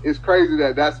it's crazy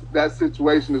that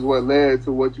situation is what led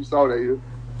to what you saw that year.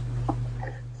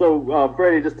 So,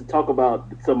 Freddie, just to talk about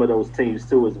some of those teams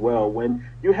too as well, when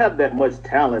you have that much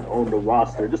talent on the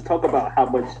roster, just talk about how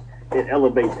much it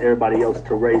elevates everybody else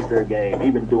to raise their game,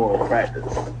 even during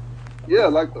practice. Yeah,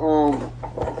 like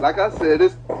I said,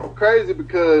 it's crazy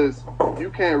because you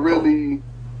can't really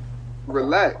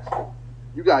relax.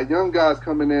 You got young guys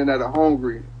coming in that are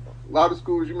hungry. A lot of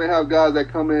schools, you may have guys that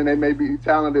come in, they may be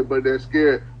talented, but they're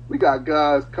scared. We got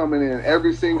guys coming in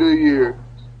every single year,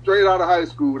 straight out of high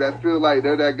school, that feel like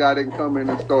they're that guy that can come in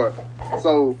and start.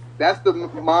 So that's the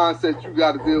mindset you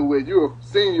got to deal with. You're a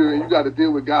senior, and you got to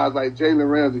deal with guys like Jalen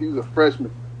Ramsey. He's a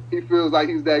freshman. He feels like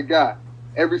he's that guy.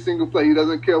 Every single play, he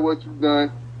doesn't care what you've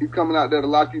done. He's coming out there to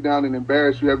lock you down and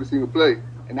embarrass you every single play.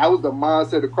 And that was the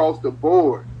mindset across the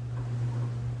board.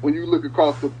 When you look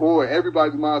across the board,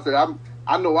 everybody's mindset.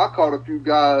 I know I caught a few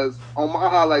guys on my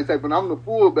highlight tape, and I'm the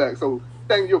fullback. So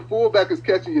think your fullback is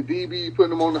catching your DB, putting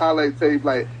them on the highlight tape.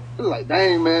 Like, it's like,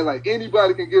 dang, man, like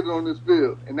anybody can get it on this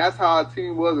field. And that's how our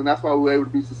team was, and that's why we were able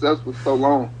to be successful so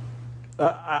long.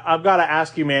 I've got to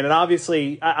ask you, man, and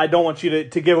obviously I don't want you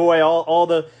to give away all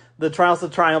the Trials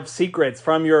of Triumph secrets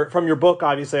from your book.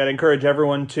 Obviously, I'd encourage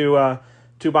everyone to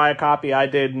buy a copy. I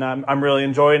did, and I'm really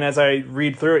enjoying as I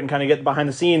read through it and kind of get behind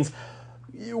the scenes.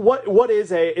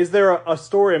 Is there a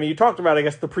story? I mean, you talked about, I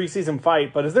guess, the preseason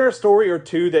fight, but is there a story or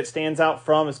two that stands out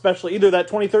from, especially either that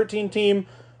 2013 team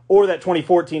or that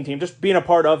 2014 team, just being a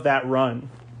part of that run?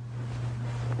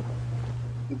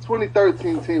 The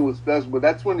 2013 team was special, but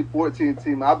that 2014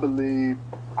 team, I believe,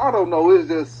 I don't know, it's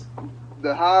just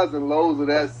the highs and lows of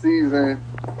that season.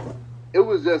 It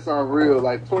was just unreal.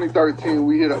 Like 2013,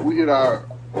 we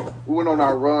went on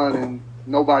our run and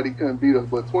nobody couldn't beat us.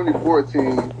 But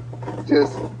 2014,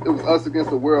 it was us against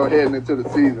the world heading into the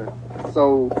season.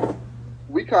 So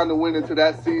we kind of went into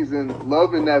that season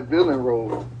loving that villain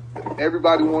role.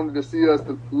 Everybody wanted to see us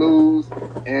to lose,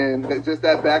 and just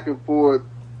that back and forth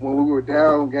when we were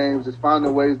down games, just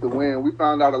finding ways to win. We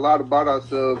found out a lot about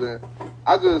ourselves, and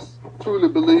I just truly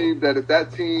believe that if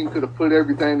that team could have put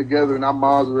everything together and our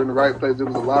minds were in the right place, there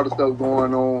was a lot of stuff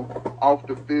going on off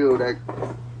the field that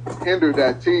hindered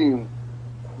that team.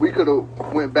 We could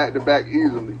have went back-to-back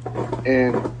easily.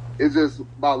 And it's just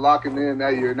about locking in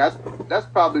that year. And that's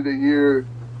probably the year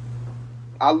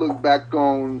I look back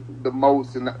on the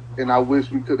most, and I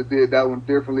wish we could have did that one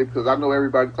differently, because I know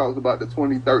everybody talks about the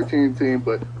 2013 team,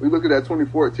 but we look at that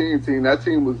 2014 team, that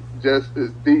team was just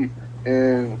as deep,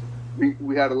 and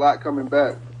we had a lot coming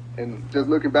back. And just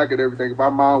looking back at everything, if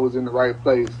our mind was in the right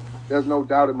place, there's no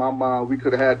doubt in my mind we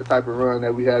could have had the type of run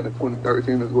that we had in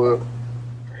 2013 as well.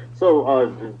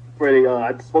 So, Freddie,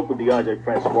 I spoke with DeAndre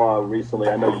Francois recently.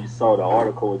 I know you saw the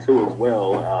article too as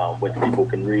well, which people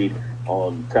can read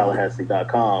on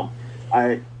Tallahassee.com.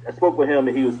 I spoke with him,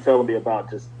 and he was telling me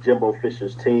about just Jimbo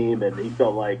Fisher's team, and he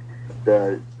felt like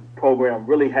the program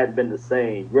really hadn't been the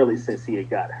same really since he had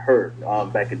got hurt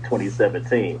back in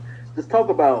 2017. Just talk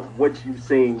about what you've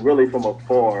seen really from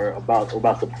afar about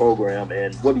the program,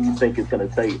 and what do you think it's going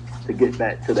to take to get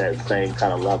back to that same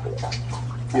kind of level?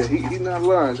 Yeah, he's not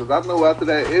lying, because I know after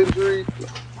that injury,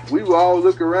 we were all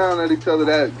looking around at each other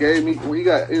that game. When he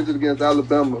got injured against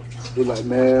Alabama, we're like,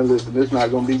 man, listen, this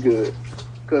not going to be good.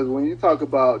 Because when you talk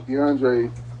about DeAndre,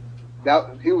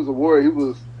 he was a warrior.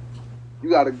 You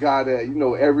got a guy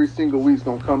that, every single week's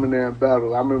going to come in there and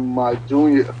battle. I remember my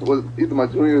junior or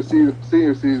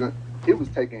senior season, he was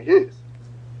taking hits.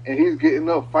 And he's getting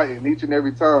up fighting each and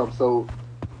every time. So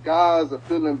guys are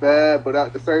feeling bad, but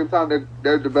at the same time,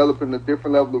 they're developing a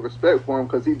different level of respect for him,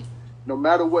 because no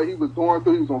matter what he was going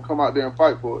through, he was going to come out there and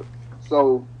fight for it.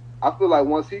 So I feel like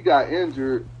once he got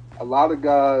injured, a lot of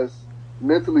guys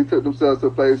mentally took themselves to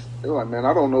a place, they're like, man,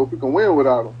 I don't know if we can win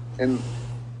without him. And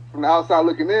from the outside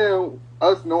looking in,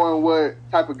 us knowing what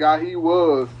type of guy he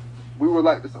was, we were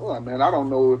like, man, I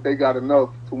don't know if they got enough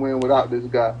to win without this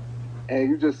guy. And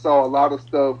you just saw a lot of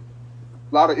stuff,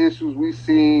 a lot of issues we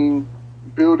seen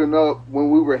building up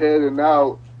when we were heading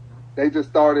out. They just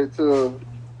started to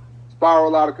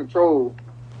spiral out of control.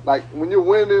 Like, when you're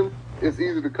winning, it's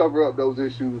easy to cover up those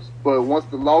issues. But once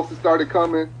the losses started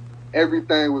coming,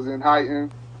 everything was in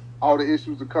heightened. All the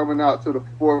issues are coming out to the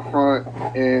forefront,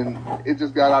 and it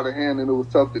just got out of hand, and it was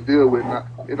tough to deal with. And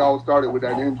it all started with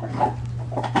that injury.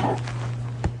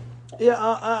 Yeah,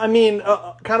 I mean,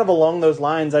 kind of along those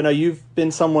lines, I know you've been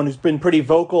someone who's been pretty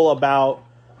vocal about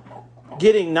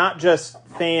getting not just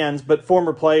fans but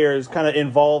former players kind of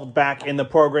involved back in the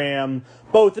program,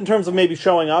 both in terms of maybe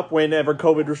showing up whenever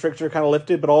COVID restrictions are kind of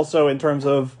lifted, but also in terms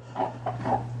of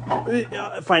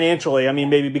financially, I mean,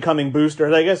 maybe becoming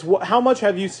boosters. I guess, how much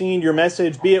have you seen your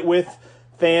message, be it with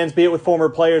fans, be it with former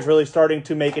players, really starting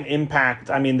to make an impact,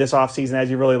 I mean, this offseason as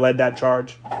you really led that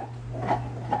charge?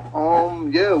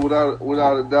 Yeah,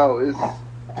 without a doubt.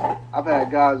 I've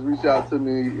had guys reach out to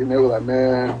me and they were like,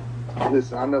 man,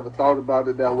 listen, I never thought about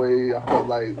it that way. I felt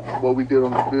like what we did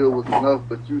on the field was enough,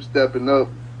 but you stepping up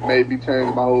made me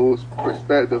change my whole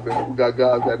perspective. And we got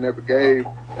guys that never gave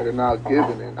that are now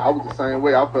giving. And I was the same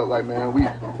way. I felt like, man,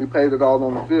 we paid it all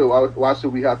on the field. Why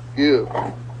should we have to give?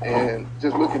 And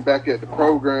just looking back at the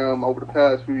program over the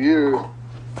past few years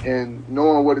and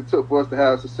knowing what it took for us to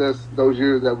have success those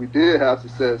years that we did have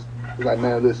success, it's like,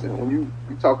 man, listen, when you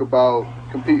talk about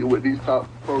competing with these top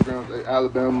programs like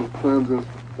Alabama, Clemson,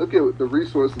 look at the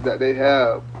resources that they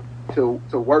have to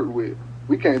work with.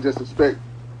 We can't just expect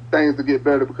things to get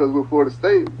better because we're Florida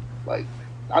State. Like,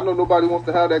 I know nobody wants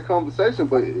to have that conversation,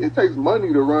 but it takes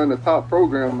money to run a top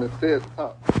program and stay at the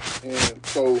top. And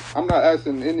so I'm not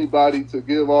asking anybody to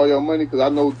give all your money because I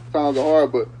know times are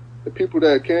hard, but the people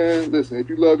that can, listen, if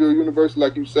you love your university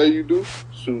like you say you do,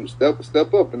 shoot,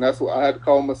 step up. And that's what I had to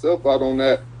call myself out on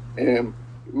that. And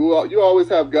you always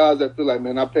have guys that feel like,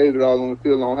 man, I paid it all on the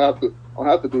field. I don't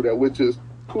have to do that, which is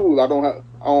cool. I don't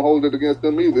hold it against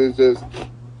them either. It's just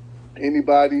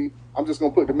anybody. I'm just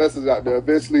going to put the message out there.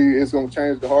 Eventually, it's going to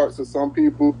change the hearts of some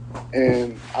people.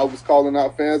 And I was calling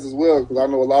out fans as well because I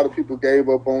know a lot of people gave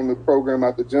up on the program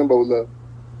after Jimbo left.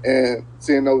 And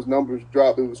seeing those numbers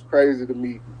drop, it was crazy to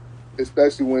me,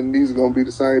 especially when these are going to be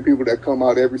the same people that come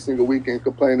out every single weekend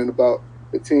complaining about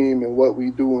the team and what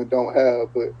we do and don't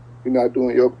have, but you're not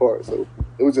doing your part. So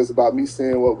it was just about me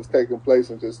seeing what was taking place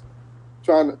and just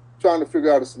trying to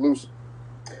figure out a solution.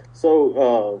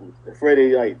 So,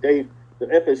 Freddie, the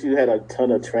FSU had a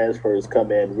ton of transfers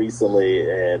come in recently,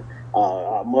 and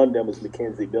among them was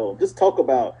Mackenzie Milton. Just talk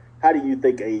about how do you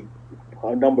think a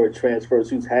number of transfers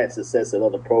who's had success in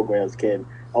other programs can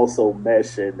also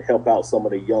mesh and help out some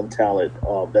of the young talent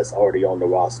that's already on the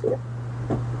roster?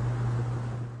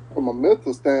 From a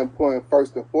mental standpoint,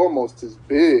 first and foremost, is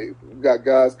big. You got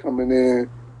guys coming in.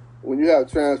 When you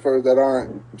have transfers that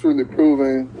aren't truly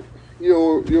proven,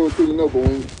 you don't truly know. But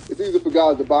it's easy for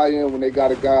guys to buy in when they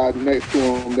got a guy next to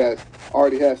them that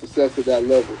already has success at that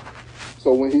level.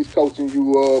 So when he's coaching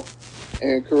you up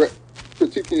and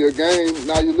critiquing your game,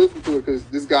 now you listen to it because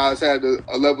this guy's had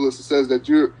a level of success that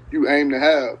you aim to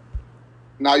have.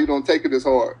 Now you don't take it as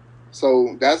hard.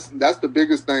 So that's the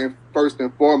biggest thing first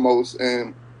and foremost.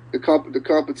 And the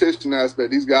competition aspect,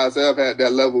 these guys have had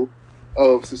that level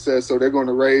of success, so they're going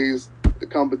to raise the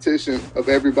competition of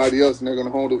everybody else, and they're going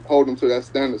to hold them to that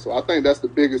standard. So I think that's the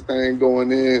biggest thing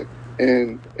going in,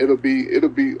 and it'll be.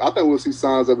 I think we'll see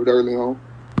signs of it early on.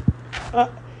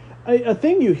 A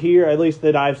thing you hear, at least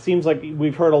that seems like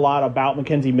we've heard a lot about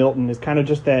Mackenzie Milton, is kind of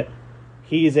just that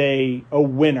he's a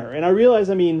winner. And I realize,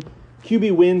 I mean,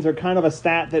 QB wins are kind of a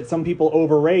stat that some people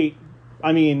overrate.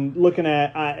 I mean, looking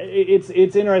at it's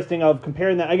interesting of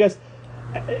comparing that. I guess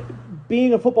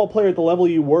being a football player at the level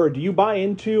you were, do you buy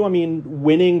into, I mean,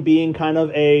 winning being kind of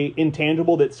a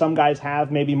intangible that some guys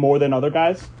have maybe more than other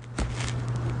guys?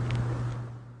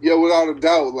 Yeah, without a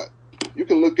doubt. Like, you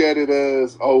can look at it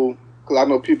as, because I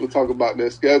know people talk about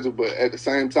their schedule, but at the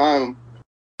same time,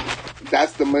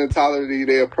 that's the mentality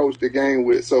they approach the game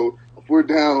with. So if we're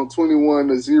down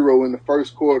 21-0 in the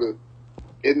first quarter,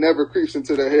 it never creeps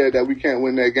into their head that we can't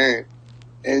win that game.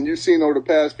 And you've seen over the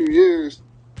past few years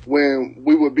when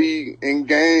we would be in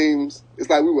games, it's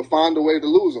like we would find a way to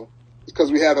lose them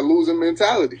because we had a losing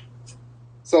mentality.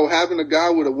 So having a guy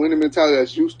with a winning mentality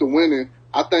that's used to winning,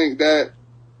 I think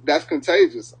that's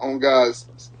contagious on guys.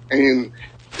 And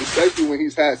especially when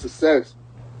he's had success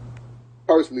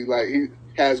personally, like he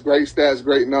has great stats,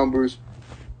 great numbers.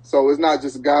 So it's not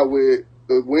just a guy with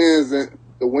the wins and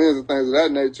things of that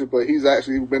nature, but he's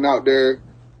actually been out there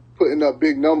putting up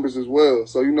big numbers as well.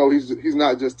 So, he's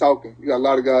not just talking. You got a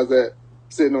lot of guys that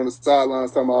sitting on the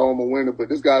sidelines talking about, I'm a winner, but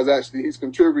this guy's he's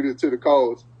contributed to the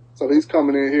cause. So he's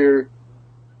coming in here,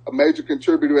 a major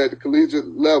contributor at the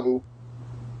collegiate level,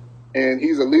 and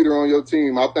he's a leader on your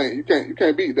team. I think you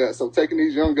can't beat that. So taking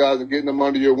these young guys and getting them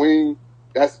under your wing,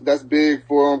 that's big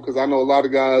for them because I know a lot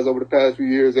of guys over the past few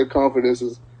years, their confidence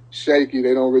is shaky.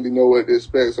 They don't really know what to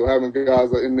expect. So having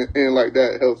guys in the end like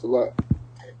that helps a lot.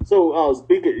 So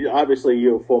speaking, obviously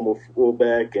you're a former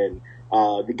fullback, and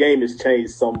the game has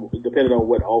changed some depending on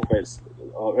what offenses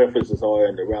are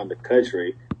around the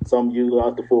country. Some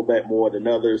utilize the fullback more than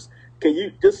others. Can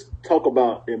you just talk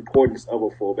about the importance of a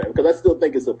fullback? Because I still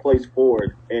think it's a place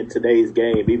forward in today's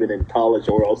game, even in college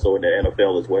or also in the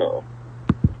NFL as well.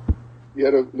 Yeah,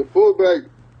 the fullback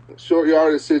short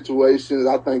yardage situations,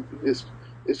 I think it's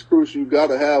crucial. You got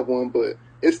to have one, but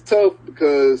it's tough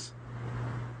because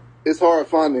it's hard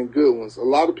finding good ones. A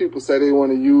lot of people say they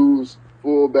want to use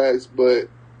fullbacks, but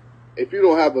if you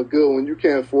don't have a good one, you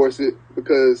can't force it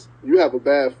because you have a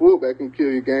bad fullback can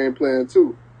kill your game plan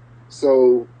too.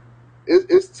 So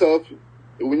it's tough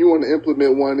when you want to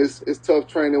implement one. It's tough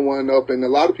training one up, and a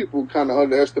lot of people kind of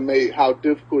underestimate how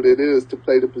difficult it is to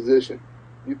play the position.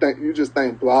 You just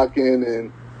think blocking,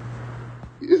 and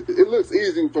it looks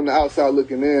easy from the outside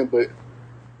looking in, but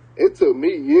it took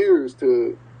me years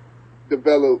to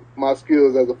develop my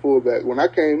skills as a fullback. When I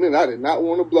came in, I did not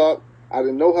want to block. I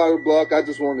didn't know how to block. I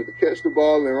just wanted to catch the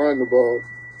ball and run the ball.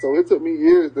 So it took me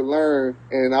years to learn.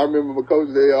 And I remember my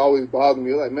coach, they always bothered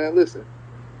me. Like, man, listen,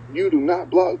 you do not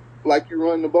block like you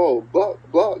run the ball.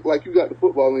 Block like you got the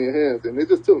football in your hands. And it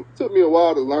just took me a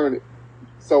while to learn it.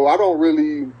 So I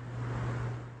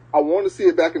want to see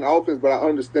it back in the offense, but I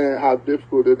understand how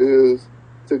difficult it is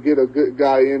to get a good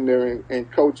guy in there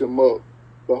and coach him up.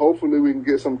 But hopefully we can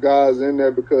get some guys in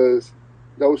there because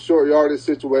those short yardage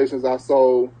situations I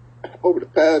saw over the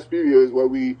past few years where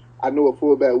I knew a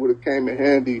fullback would have came in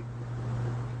handy.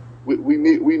 We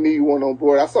need one on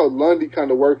board. I saw Lundy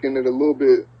kind of working it a little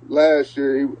bit last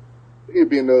year. He'd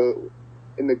be in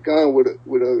the gun with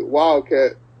a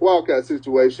wildcat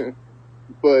situation.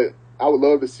 But I would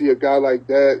love to see a guy like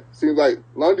that. Seems like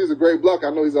Lundy's a great blocker.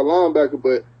 I know he's a linebacker,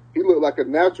 but he looked like a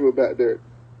natural back there.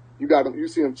 You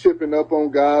see him chipping up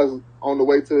on guys on the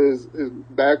way to his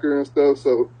backer and stuff.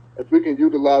 So if we can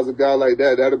utilize a guy like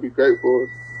that, that'd be great for us.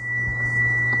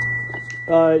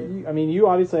 You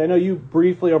obviously, I know you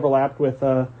briefly overlapped with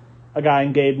a guy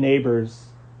in Gabe Neighbors,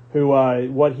 who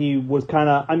what he was kind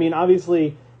of.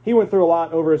 Obviously he went through a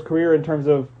lot over his career in terms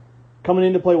of coming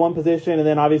in to play one position and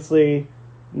then obviously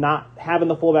not having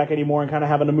the fullback anymore and kind of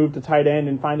having to move to tight end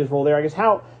and find his role there. I guess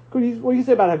what do you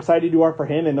say about how excited you are for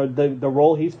him and the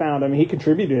role he's found? He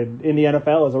contributed in the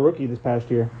NFL as a rookie this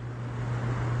past year.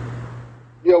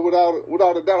 Yeah,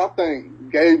 without a doubt, I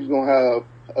think Gabe's going to have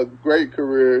a great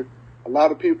career. A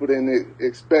lot of people didn't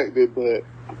expect it, but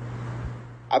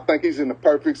I think he's in the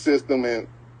perfect system, and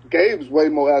Gabe's way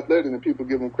more athletic than people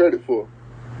give him credit for.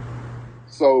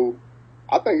 So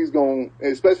I think he's going,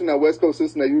 especially in that West Coast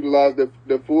system that utilize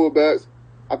their fullbacks,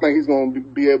 I think he's going to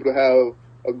be able to have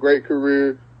a great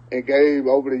career. And Gabe,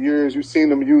 over the years, you've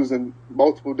seen him use in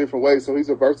multiple different ways. So he's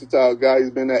a versatile guy. He's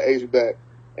been that H-back.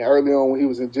 And early on when he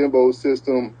was in Jimbo's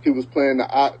system, he was playing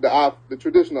the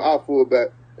traditional I fullback.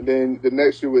 And then the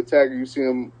next year with Taggart, you see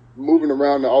him moving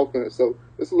around the offense. So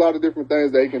there's a lot of different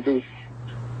things that he can do.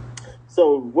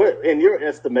 So what, in your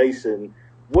estimation,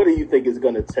 what do you think it's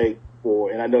going to take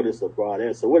for, and I know this is a broad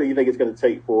answer, what do you think it's going to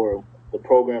take for the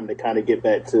program to kind of get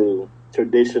back to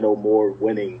traditional, more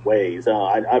winning ways?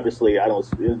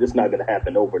 It's not going to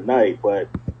happen overnight, but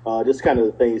just kind of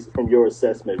the things from your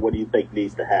assessment, what do you think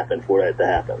needs to happen for that to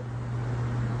happen?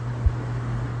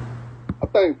 I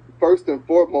think first and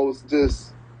foremost,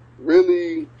 just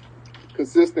really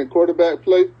consistent quarterback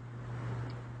play.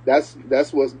 That's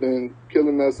what's been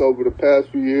killing us over the past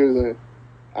few years. And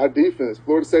our defense,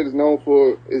 Florida State is known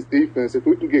for its defense. If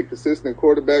we can get consistent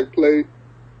quarterback play,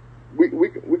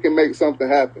 we can make something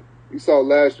happen. You saw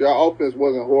last year, our offense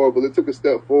wasn't horrible. It took a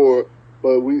step forward,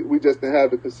 but we just didn't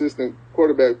have the consistent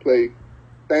quarterback play.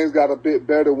 Things got a bit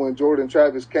better when Jordan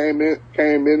Travis came in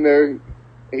there, and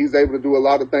he's able to do a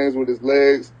lot of things with his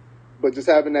legs. But just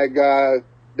having that guy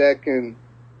that can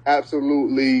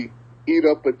absolutely eat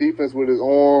up a defense with his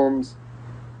arms,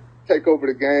 take over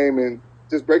the game, and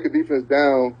just break a defense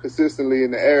down consistently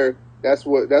in the air, that's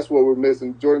what we're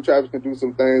missing. Jordan Travis can do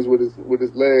some things with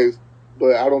his legs,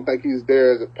 but I don't think he's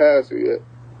there as a passer yet.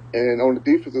 And on the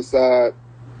defensive side,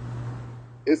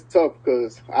 it's tough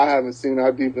because I haven't seen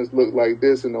our defense look like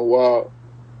this in a while.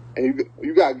 And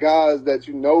you got guys that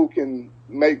you know can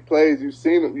make plays. You've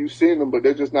seen them, but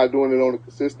they're just not doing it on a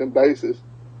consistent basis.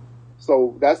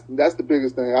 So that's the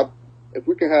biggest thing. If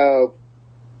we can have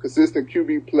consistent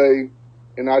QB play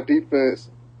and our defense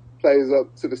plays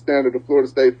up to the standard of Florida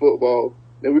State football,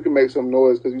 then we can make some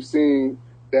noise because you've seen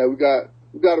that we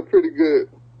got a pretty good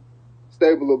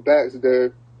stable of backs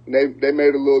there. And they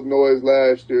made a little noise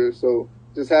last year. So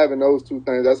just having those two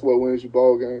things, that's what wins you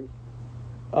ball games.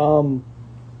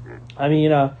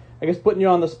 I guess putting you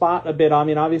on the spot a bit,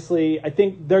 obviously, I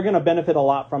think they're going to benefit a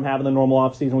lot from having the normal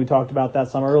offseason. We talked about that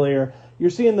some earlier. You're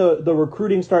seeing the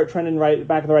recruiting start trending right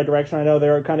back in the right direction. I know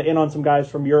they're kind of in on some guys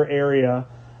from your area.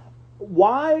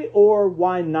 Why or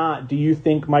why not do you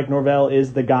think Mike Norvell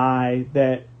is the guy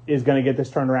that is going to get this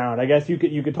turned around? I guess you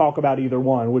could talk about either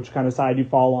one, which kind of side you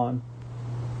fall on.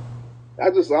 I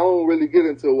don't really get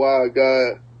into why a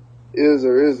guy is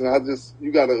or isn't.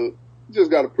 You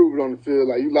just gotta prove it on the field.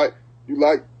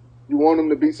 You want him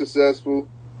to be successful.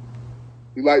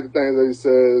 You like the things that he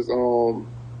says.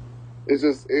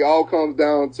 It all comes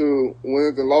down to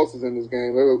wins and losses in this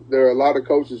game. There are a lot of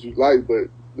coaches you like, but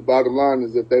the bottom line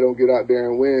is if they don't get out there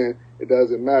and win, it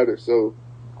doesn't matter. So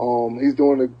he's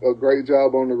doing a great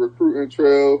job on the recruiting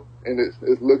trail, and it's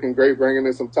looking great, bringing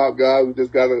in some top guys. We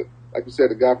just got like you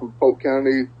said, a guy from Polk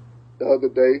County the other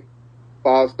day,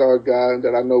 5-star guy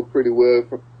that I know pretty well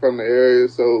from the area.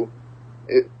 So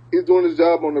he's doing his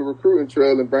job on the recruiting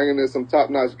trail and bringing in some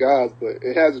top-notch guys, but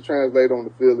it has to translate on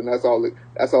the field, and that's all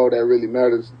that really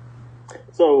matters.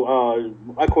 So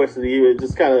my question to you is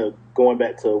just kind of going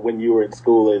back to when you were in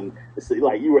school, and it's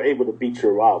like you were able to beat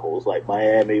your rivals like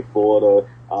Miami, Florida,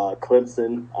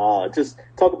 Clemson. Just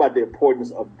talk about the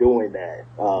importance of doing that,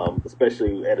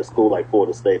 especially at a school like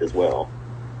Florida State as well.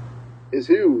 It's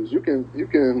huge. You can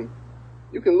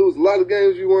lose a lot of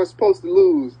games you weren't supposed to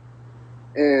lose,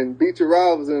 and beat your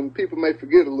rivals, and people may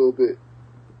forget a little bit.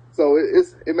 So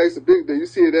it makes a big deal. You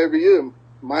see it every year.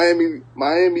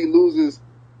 Miami loses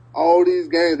all these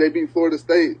games. They beat Florida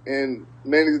State, and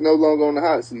Manny's no longer on the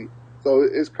hot seat. So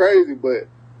it's crazy, but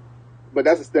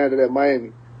that's a standard at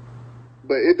Miami.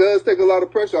 But it does take a lot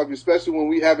of pressure off you, especially when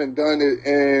we haven't done it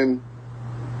in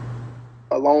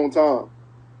a long time.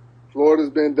 Florida's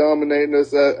been dominating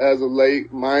us as of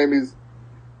late. Miami's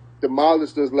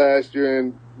demolished us last year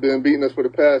and been beating us for the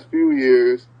past few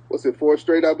years. What's it, 4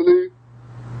 straight, I believe?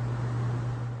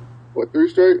 What, 3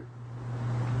 straight?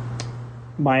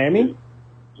 Miami?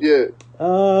 Yeah.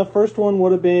 First one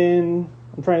would have been,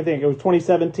 I'm trying to think, it was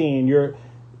 2017. You're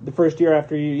the first year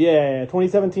after you,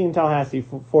 2017 Tallahassee,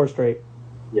 4 straight.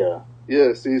 Yeah.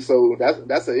 Yeah, see, so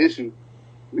that's an issue.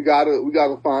 We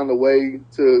gotta find a way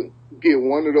to get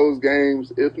one of those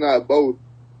games, if not both,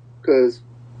 because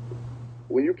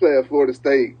when you play at Florida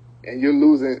State and you're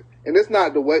losing, and it's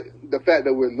not the fact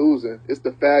that we're losing, it's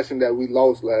the fashion that we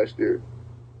lost last year.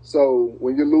 So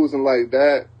when you're losing like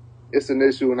that, it's an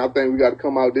issue, and I think we got to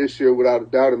come out this year without a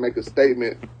doubt and make a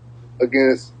statement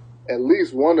against at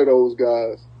least one of those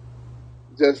guys.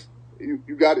 Just you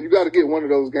got to get one of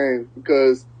those games,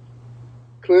 because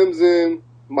Clemson,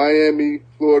 Miami,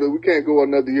 Florida, we can't go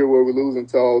another year where we're losing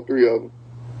to all 3 of them.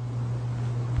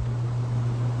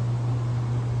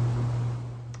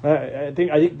 I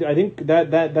think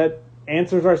that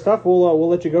answers our stuff. We'll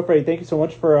let you go, Freddie. Thank you so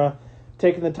much for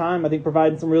taking the time. I think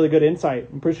providing some really good insight.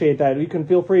 Appreciate that. You can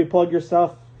feel free to plug your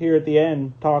stuff here at the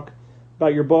end. Talk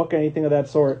about your book, anything of that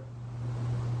sort.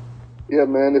 Yeah,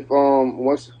 man. If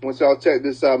once y'all check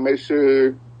this out, make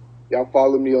sure y'all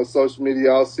follow me on social media.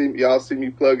 Y'all see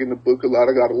me plugging the book a lot.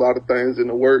 I got a lot of things in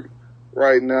the work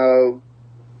right now,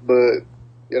 but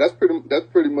yeah, that's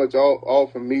pretty much all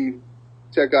from me.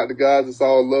 Check out the guys. It's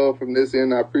all love from this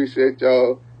end. I appreciate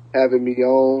y'all having me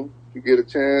on. If you get a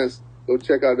chance, go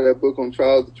check out that book on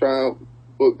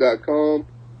trialstotriumphbook.com.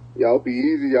 Y'all be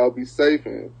easy. Y'all be safe,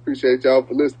 and appreciate y'all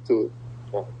for listening to it.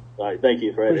 All right. Thank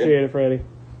you, Freddie. Appreciate it, Freddie.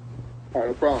 All right,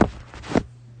 no problem.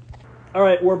 All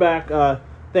right, we're back.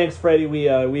 Thanks, Freddie. We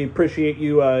appreciate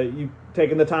you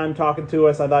taking the time talking to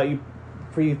us. I thought you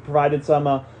provided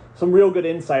some real good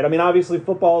insight. I mean, obviously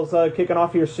football's kicking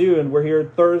off here soon. We're here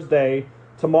Thursday.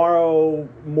 Tomorrow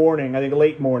morning, I think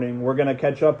late morning, we're going to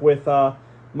catch up with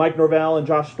Mike Norvell and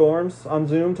Josh Storms on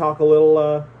Zoom, talk a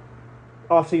little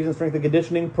off-season strength and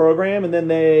conditioning program, and then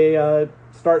they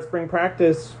start spring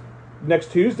practice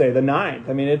next Tuesday, the 9th.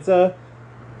 I mean, it's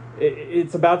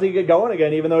about to get going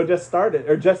again, even though it just started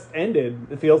or just ended.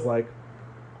 It feels like.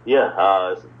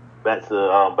 Yeah, it's back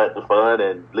to fun,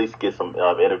 and at least get some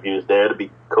interviews there. It'd be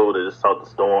cool to just talk to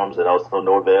Storms and also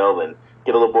Norvell and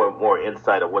get a little more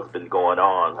insight of what's been going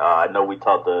on. I know we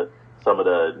talked to some of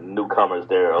the newcomers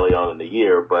there early on in the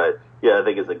year, but yeah, I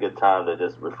think it's a good time to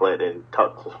just reflect and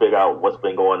talk to figure out what's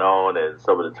been going on and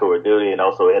some of the tour duty, and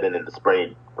also heading into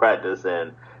spring practice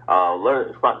and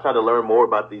trying to learn more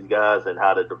about these guys and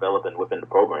how to develop within the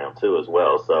program too as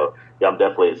well. So yeah, I'm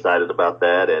definitely excited about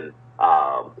that, and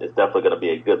it's definitely going to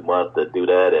be a good month to do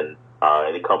that, and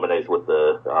it culminates with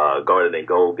the Garden and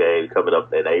Gold game coming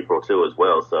up in April too as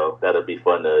well. So that'll be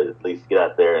fun to at least get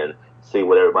out there and see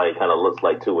what everybody kind of looks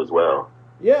like too as well.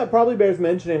 Yeah, probably bears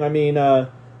mentioning. I mean, the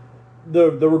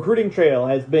recruiting trail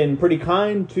has been pretty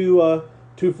kind to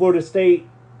Florida State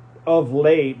of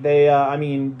late.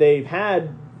 They've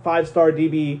had 5-star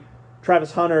DB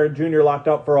Travis Hunter Jr. locked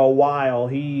up for a while.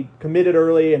 He committed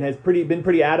early and has been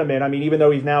pretty adamant. I mean, even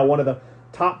though he's now one of the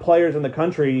top players in the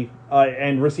country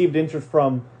and received interest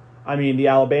from, I mean, the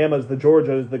Alabamas, the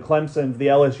Georgias, the Clemsons, the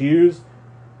LSUs,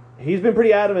 he's been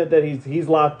pretty adamant that he's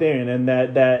locked in and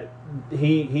that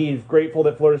he's grateful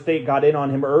that Florida State got in on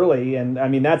him early. And I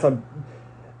mean, that's a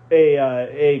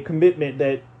commitment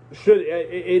that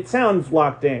it sounds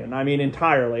locked in. I mean,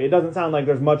 entirely. It doesn't sound like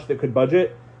there's much that could budge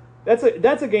it. That's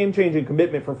a game-changing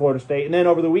commitment for Florida State. And then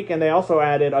over the weekend, they also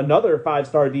added another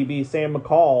 5-star DB, Sam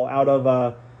McCall, out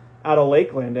of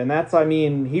Lakeland. And that's, I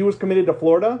mean, he was committed to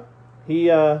Florida. They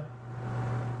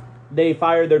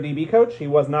fired their DB coach. He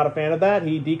was not a fan of that.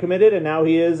 He decommitted, and now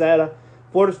he is at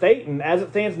Florida State. And as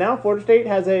it stands now, Florida State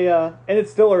has and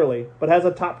it's still early, but has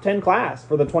a top 10 class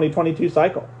for the 2022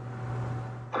 cycle.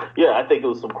 Yeah, I think it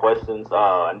was some questions.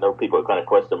 I know people are kind of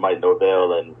questioning Mike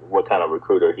Norvell and what kind of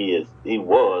recruiter he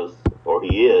was, or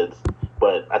he is.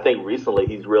 But I think recently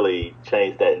he's really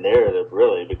changed that narrative,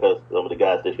 really, because some of the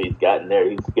guys that he's gotten there,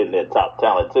 he's getting that top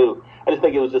talent, too. I just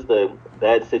think it was just a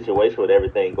bad situation with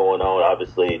everything going on.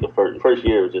 Obviously, the first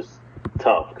year was just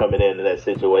tough coming into that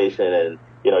situation, and,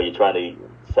 you know, you're trying to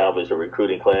salvage a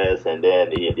recruiting class, and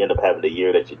then you end up having the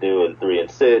year that you do in 3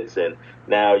 and 6, and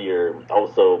now you're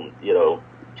also, you know,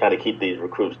 trying to keep these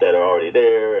recruits that are already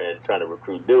there and trying to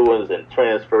recruit new ones and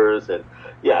transfers. And,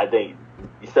 yeah, I think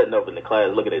you're setting up in the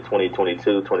class, looking at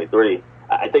 2022, 23,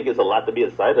 I think it's a lot to be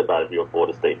excited about if you're a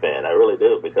Florida State fan. I really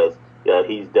do, because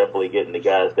he's definitely getting the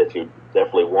guys that you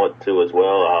definitely want to as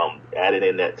well, adding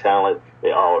in that talent.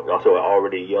 They are also an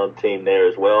already young team there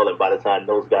as well, and by the time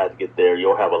those guys get there,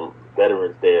 you'll have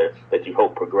veterans there that you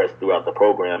hope progress throughout the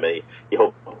program, and you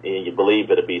hope and you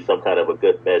believe it'll be some kind of a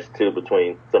good mesh too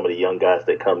between some of the young guys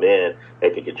that come in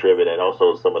that can contribute, and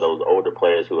also some of those older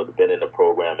players who have been in the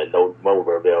program and know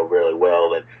Norvell really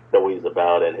well and know what he's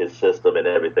about and his system and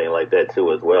everything like that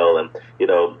too as well. And, you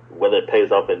know, whether it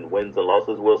pays off in wins and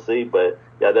losses, we'll see. But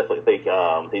yeah, I definitely think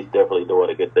he's definitely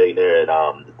doing a good thing there,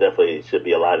 and definitely should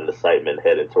be a lot of excitement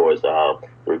heading towards the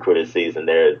recruiting season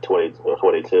there in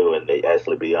 2022, and they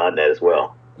actually beyond that as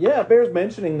well. Yeah, it bears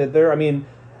mentioning that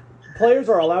players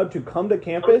are allowed to come to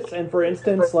campus, and for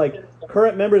instance, like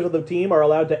current members of the team are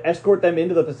allowed to escort them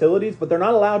into the facilities, but they're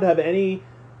not allowed to have any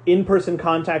in-person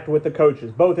contact with the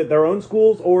coaches, both at their own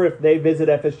schools or if they visit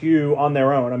FSU on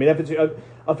their own. I mean, FSU,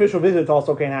 official visits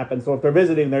also can't happen, so if they're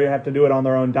visiting, they have to do it on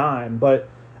their own dime. But,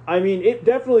 I mean, it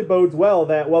definitely bodes well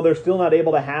that while they're still not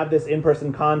able to have this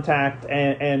in-person contact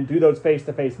and do those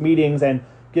face-to-face meetings and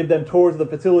give them tours of the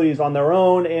facilities on their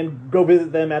own and go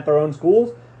visit them at their own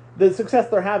schools, the success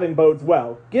they're having bodes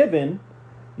well. Given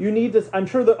you need to, I'm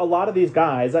sure that a lot of these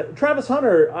guys, Travis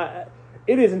Hunter,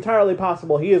 it is entirely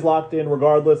possible he is locked in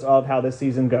regardless of how this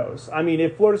season goes. I mean,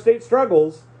 if Florida State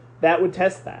struggles, that would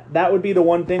test that. That would be the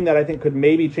one thing that I think could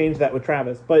maybe change that with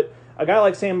Travis. But a guy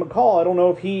like Sam McCall, I don't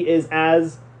know if he is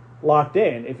as locked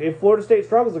in. If Florida State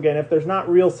struggles again, if there's not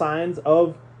real signs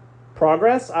of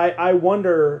progress, I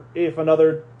wonder if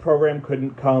another program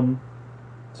couldn't come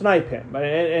snipe him.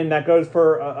 And that goes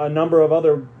for a number of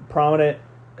other prominent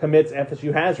commits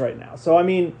FSU has right now. So, I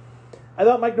mean, I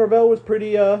thought Mike Norvell was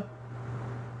pretty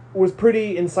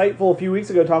insightful a few weeks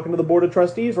ago talking to the Board of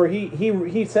Trustees, where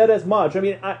he said as much. I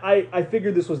mean, I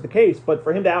figured this was the case, but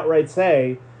for him to outright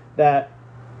say that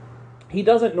he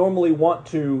doesn't normally want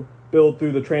to build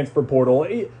through the transfer portal.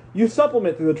 You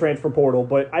supplement through the transfer portal,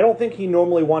 but I don't think he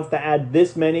normally wants to add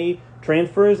this many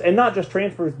transfers, and not just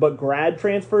transfers, but grad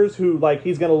transfers who, like,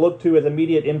 he's going to look to as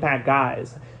immediate impact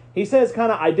guys. He says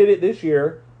kind of, I did it this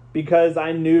year because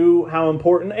I knew how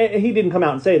important, and he didn't come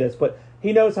out and say this, but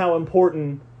he knows how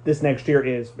important this next year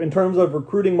is in terms of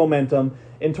recruiting momentum,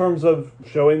 in terms of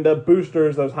showing the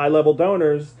boosters, those high-level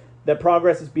donors, that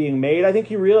progress is being made. I think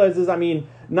he realizes, I mean,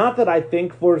 not that I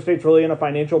think Florida State's really in a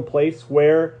financial place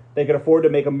where they could afford to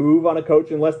make a move on a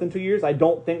coach in less than 2 years. I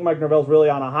don't think Mike Norvell's really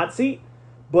on a hot seat,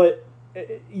 but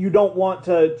you don't want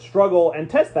to struggle and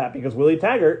test that because Willie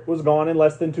Taggart was gone in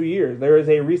less than 2 years. There is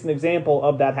a recent example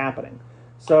of that happening.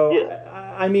 So,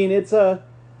 yeah. I mean,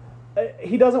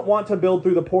 he doesn't want to build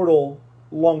through the portal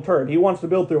long term. He wants to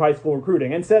build through high school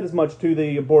recruiting, and said as much to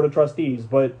the Board of Trustees,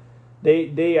 but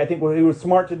they I think he was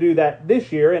smart to do that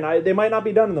this year, and they might not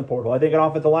be done in the portal. I think an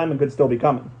offensive lineman could still be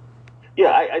coming.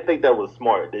 Yeah, I think that was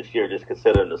smart this year, just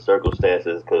considering the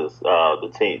circumstances, because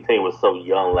the team was so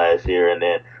young last year, and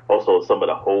then also some of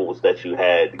the holes that you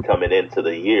had coming into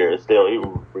the year, still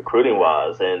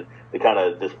recruiting-wise. And to kind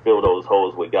of just fill those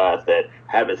holes with guys that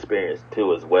have experience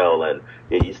too as well. And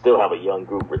you still have a young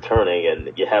group returning,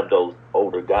 and you have those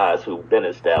older guys who've been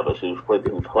established, who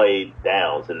played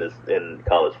downs in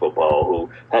college football, who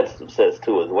had success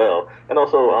too as well, and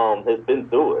also has been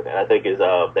through it. And I think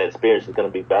that experience is going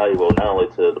to be valuable not only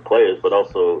to the players but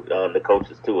also the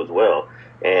coaches too as well.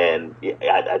 And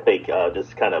I think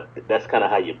that's kind of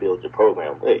how you build your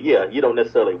program. Yeah, you don't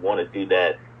necessarily want to do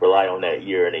that, rely on that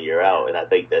year in and year out. And I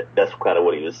think that's kind of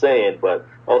what he was saying. But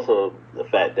also the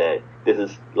fact that this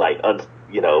is like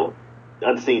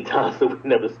unseen times that we've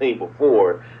never seen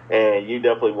before, and you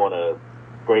definitely want to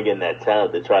bring in that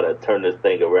talent to try to turn this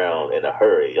thing around in a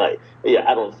hurry. Like, yeah,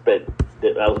 I don't expect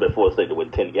Florida State to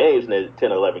win 10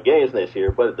 or 11 games next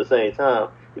year, but at the same time,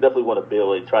 you definitely want to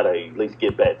build and try to at least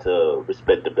get back to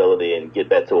respectability and get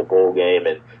back to a bowl game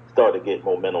and start to get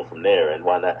momentum from there. And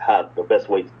why not? How the best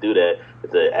way to do that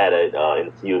is to add an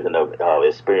infusion of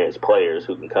experienced players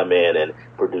who can come in and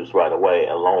produce right away,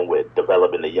 along with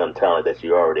developing the young talent that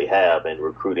you already have and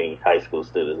recruiting high school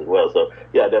students as well. So,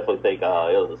 yeah, I definitely think it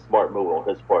was a smart move on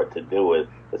his part to do it,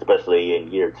 especially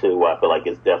in year two. I feel like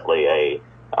it's definitely a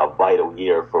vital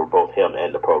year for both him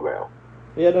and the program.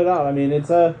 Yeah, no doubt. I mean, it's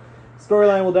a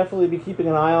storyline we'll definitely be keeping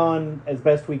an eye on as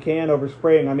best we can over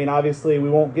spring. I mean, obviously,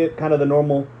 we won't get kind of the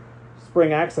normal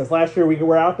spring access. Last year, we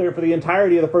were out there for the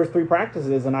entirety of the first 3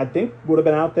 practices, and I think would have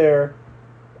been out there.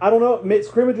 I don't know,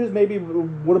 scrimmages maybe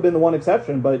would have been the one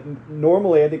exception, but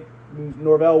normally I think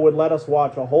Norvell would let us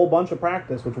watch a whole bunch of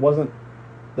practice, which wasn't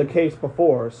the case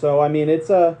before. So, I mean,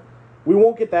 we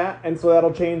won't get that, and so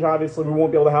that'll change. Obviously, we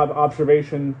won't be able to have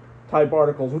observation-type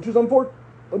articles, which is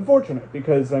unfortunate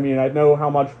because, I mean, I know how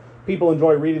much people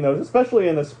enjoy reading those, especially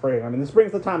in the spring. I mean, the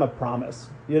spring's the time of promise.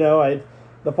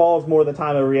 The fall is more the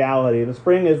time of reality. The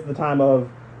spring is the time of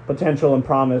potential and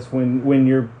promise when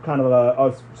you're kind of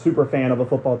a super fan of a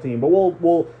football team. But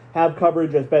we'll have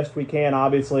coverage as best we can.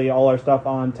 Obviously, all our stuff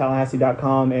on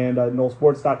Tallahassee.com and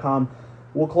NoleSports.com.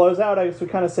 We'll close out. I guess we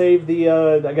kind of saved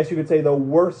I guess you could say the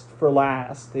worst for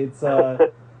last. It's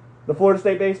the Florida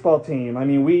State baseball team. I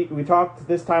mean, we talked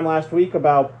this time last week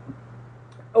about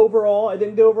overall, I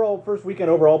think the first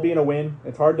weekend overall being a win.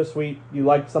 It's hard to sweep. You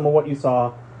liked some of what you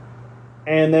saw.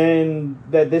 And then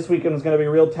that this weekend was going to be a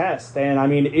real test. And, I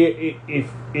mean,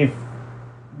 if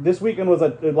last weekend was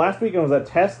a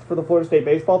test for the Florida State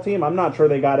baseball team, I'm not sure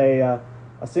they got a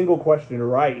single question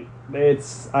right. They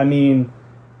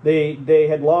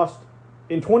had lost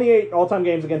in 28 all-time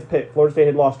games against Pitt. Florida State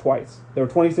had lost twice. They were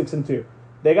 26-2.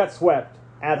 They got swept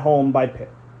at home by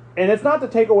Pitt. And it's not to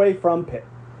take away from Pitt.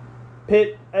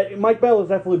 Mike Bell is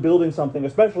definitely building something,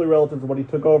 especially relative to what he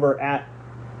took over at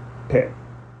Pitt.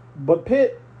 But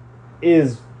Pitt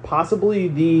is possibly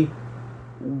the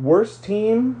worst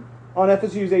team on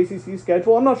FSU's ACC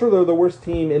schedule. I'm not sure they're the worst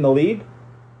team in the league,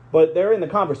 but they're in the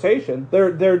conversation.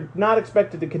 They're not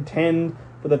expected to contend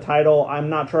for the title. I'm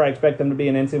not sure I expect them to be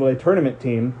an NCAA tournament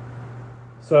team.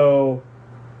 So,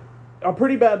 a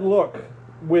pretty bad look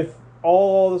with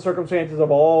all the circumstances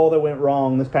of all that went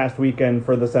wrong this past weekend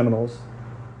for the Seminoles.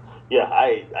 Yeah,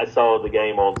 I saw the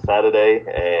game on Saturday,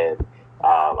 and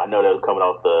I know they were coming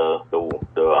off the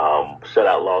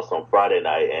shutout loss on Friday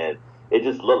night, and it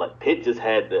just looked like Pitt just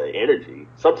had the energy.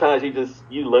 Sometimes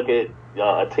you look at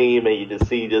a team and you just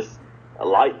see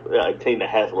a team that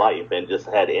has life and just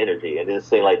had energy, and it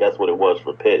seemed like that's what it was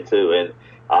for Pitt too. And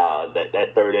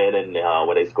that third inning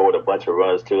when they scored a bunch of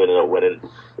runs too, and ended up winning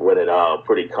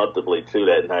pretty comfortably too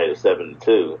that night of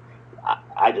 7-2.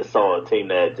 I just saw a team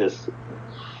that just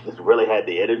really had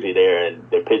the energy there, and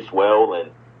they pitched well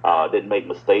and didn't make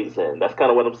mistakes, and that's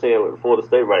kind of what I'm saying with Florida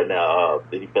State right now.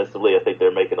 Defensively, I think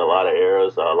they're making a lot of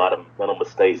errors, a lot of mental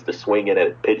mistakes. They're swinging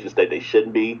at pitches that they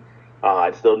shouldn't be.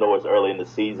 I still know it's early in the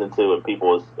season too, and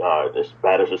their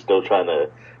batters are still trying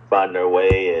to find their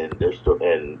way and their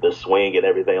swing and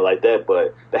everything like that.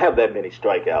 But to have that many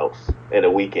strikeouts in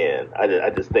a weekend, I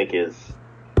just think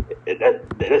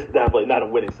that's definitely not a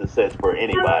winning success for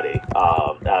anybody.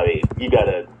 I mean, you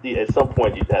gotta at some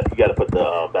point you gotta put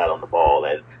the bat on the ball,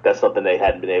 and that's something they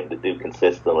hadn't been able to do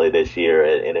consistently this year.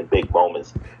 And in big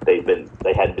moments, they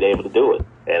hadn't been able to do it.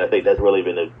 And I think that's really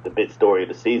been the big story of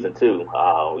the season too.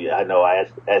 I know I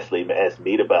asked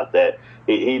Meade about that.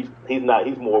 He's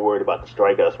more worried about the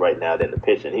strikeouts right now than the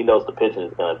pitching. He knows the pitching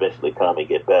is going to eventually come and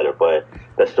get better, but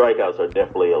the strikeouts are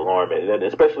definitely alarming, and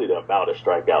especially the amount of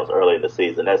strikeouts early in the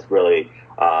season. That's really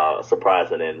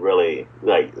surprising and really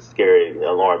scary,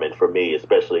 alarming for me,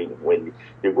 especially when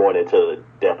you're going into the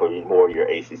depth of more your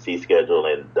ACC schedule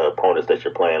and the opponents that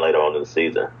you're playing later on in the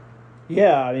season.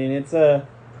 Yeah, I mean, it's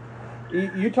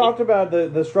you talked about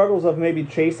the struggles of maybe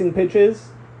chasing pitches.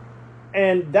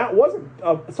 And that wasn't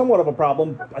somewhat of a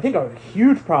problem. I think a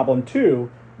huge problem, too,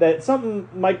 that something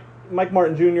Mike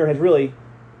Martin Jr. has really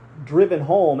driven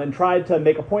home and tried to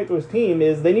make a point to his team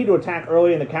is they need to attack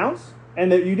early in the counts,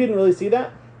 and that you didn't really see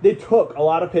that. They took a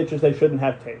lot of pitches they shouldn't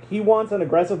have taken. He wants an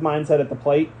aggressive mindset at the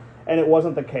plate, and it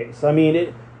wasn't the case. I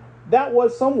mean, that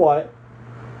was somewhat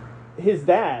his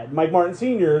dad, Mike Martin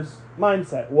Sr.'s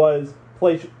mindset, was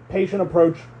patient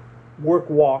approach, work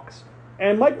walks.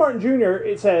 And Mike Martin Jr.,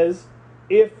 it says,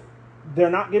 if they're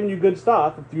not giving you good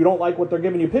stuff, if you don't like what they're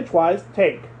giving you pitch-wise,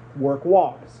 take work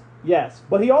walks. Yes.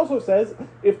 But he also says,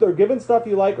 if they're giving stuff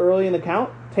you like early in the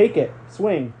count, take it,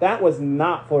 swing. That was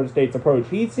not Florida State's approach.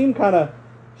 He seemed kind of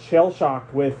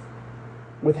shell-shocked with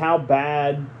how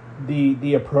bad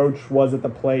the approach was at the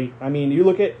plate. I mean, you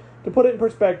look at, to put it in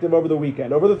perspective, over the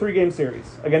weekend, over the 3-game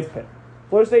series against Pitt,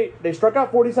 Florida State, they struck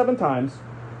out 47 times.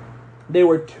 They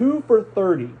were 2 for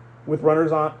 30 with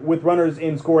runners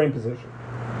in scoring position.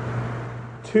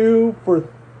 2 for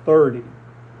 30.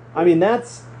 I mean, the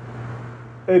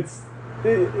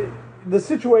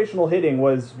situational hitting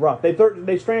was rough.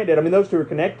 They stranded. I mean, those two are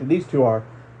connected. These two are.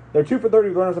 They're 2 for 30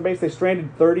 with runners on base. They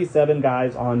stranded 37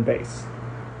 guys on base.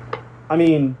 I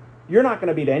mean, you're not going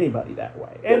to beat anybody that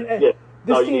way. And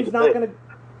this team's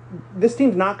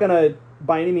not going to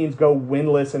by any means go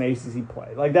winless in ACC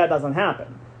play. Like, that doesn't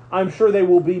happen. I'm sure they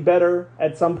will be better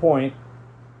at some point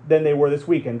than they were this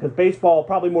weekend, because baseball,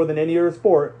 probably more than any other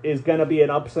sport, is going to be in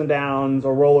ups and downs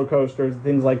or roller coasters and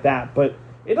things like that. But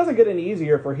it doesn't get any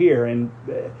easier for here, and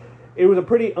it was a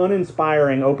pretty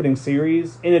uninspiring opening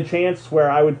series in a chance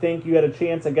where I would think you had a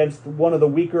chance against one of the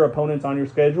weaker opponents on your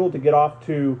schedule to get off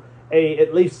to a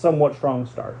at least somewhat strong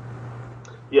start.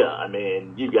 Yeah, I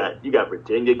mean, you got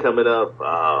Virginia coming up.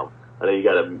 I know you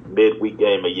got a midweek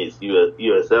game against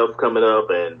USF coming up,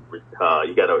 and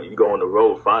you go on the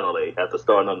road finally after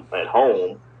starting at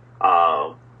home.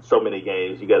 So many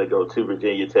games. You got to go to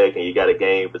Virginia Tech, and you got a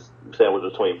game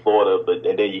sandwiched between Florida,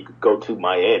 and then you go to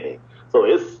Miami. So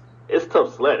it's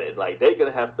tough sledding. Like, they're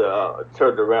gonna have to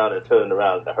turn it around in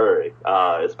a hurry,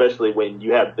 especially when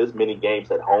you have this many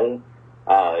games at home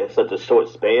in such a short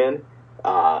span.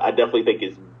 I definitely think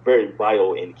it's very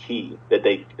vital and key that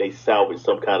they salvage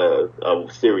some kind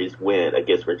of series win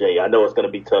against Virginia. I know it's going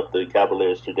to be tough. The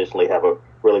Cavaliers traditionally have a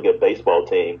really good baseball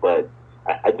team, but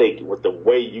I think with the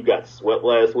way you got swept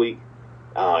last week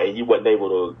and you wasn't able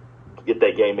to get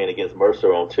that game in against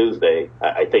Mercer on Tuesday,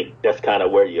 I think that's kind of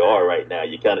where you are right now.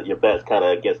 Your back's kind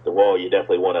of against the wall. You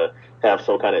definitely want to have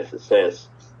some kind of success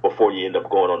before you end up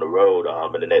going on the road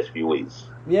in the next few weeks.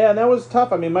 Yeah, and that was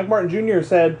tough. I mean, Mike Martin Jr.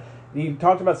 said, he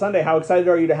talked about Sunday, how excited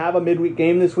are you to have a midweek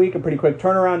game this week, a pretty quick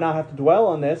turnaround, not have to dwell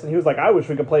on this. And he was like, I wish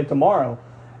we could play tomorrow.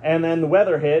 And then the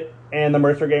weather hit, and the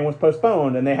Mercer game was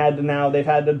postponed, and they've had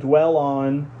to dwell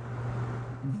on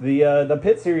the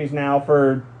Pitt series now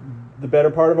for the better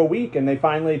part of a week, and they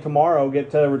finally tomorrow get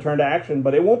to return to action.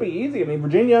 But it won't be easy. I mean,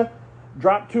 Virginia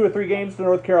dropped 2 or 3 games to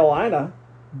North Carolina,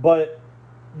 but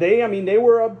they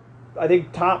were I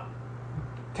think top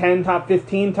 10, top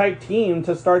 15 type team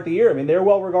to start the year. I mean, they're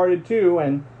well regarded too,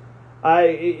 and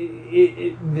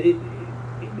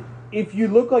if you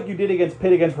look like you did against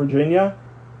Pitt against Virginia,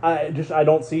 I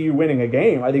don't see you winning a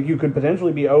game. I think you could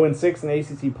potentially be 0-6 in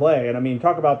ACC play, and I mean,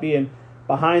 talk about being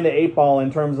behind the 8 ball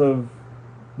in terms of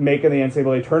making the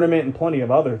NCAA tournament and plenty of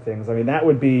other things. I mean, that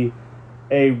would be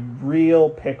a real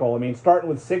pickle. I mean, starting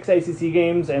with 6 ACC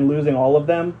games and losing all of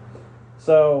them.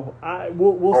 So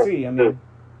we'll see. I mean.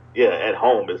 Yeah, at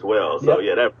home as well. So, yep.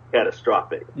 Yeah, that's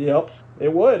catastrophic. Yep,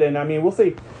 it would. And, I mean, we'll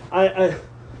see. The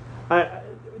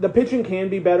pitching can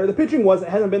be better. The pitching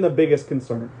hasn't been the biggest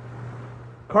concern.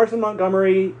 Carson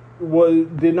Montgomery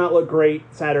did not look great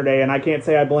Saturday, and I can't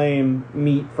say I blame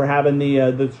Meat for having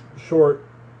the short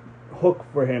hook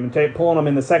for him and pulling him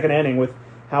in the second inning with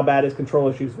how bad his control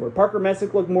issues were. Parker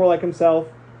Messick looked more like himself.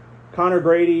 Connor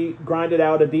Grady grinded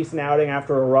out a decent outing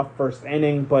after a rough first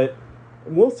inning, but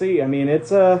we'll see. I mean, it's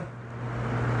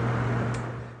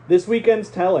this weekend's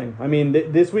telling. I mean,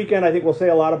 this weekend I think we'll say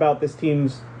a lot about this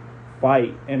team's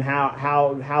fight and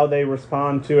how they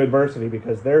respond to adversity,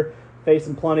 because they're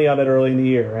facing plenty of it early in the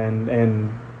year,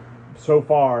 and so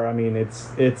far, I mean,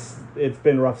 it's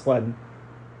been rough sledding.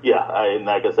 Yeah, and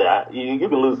like I said, you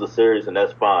can lose the series and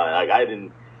that's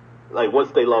fine.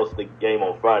 Once they lost the game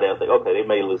on Friday, I was like, okay, they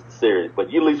may lose the series, but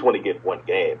you at least want to get one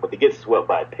game. But to get swept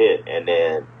by Pitt, and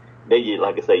then you,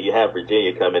 like I say, you have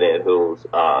Virginia coming in, who's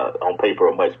on paper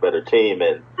a much better team,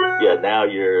 and now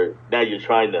you're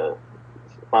trying to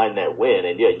find that win,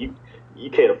 and you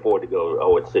can't afford to go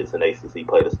 0-6 in ACC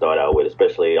play to start out with,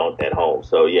 especially at home.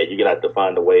 So you're gonna have to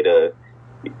find a way to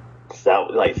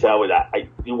salvage.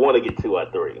 you want to get 2 out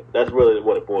of 3. That's really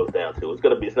what it boils down to. It's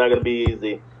not going to be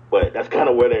easy, but that's kind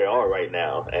of where they are right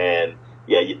now. And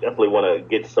yeah, you definitely want to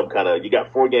get some kind of. You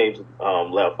got 4 games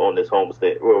left on this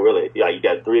homestand. Well, really, yeah, you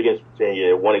got 3 against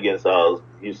Virginia, 1 against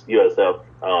USF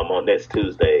on next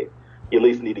Tuesday. You at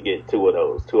least need to get 2 of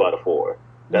those, 2 out of 4.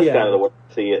 That's kind of the way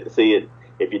I see it.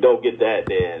 If you don't get that,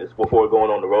 then it's before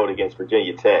going on the road against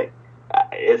Virginia Tech.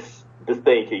 This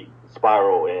thing can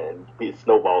spiral and be a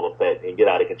snowball effect and get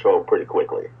out of control pretty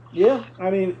quickly. Yeah, I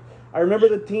mean, I remember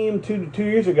the team two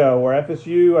years ago where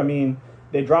FSU, I mean,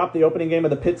 they dropped the opening game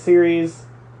of the Pitt series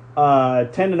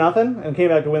 10-0 and came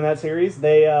back to win that series.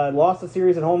 They lost the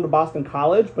series at home to Boston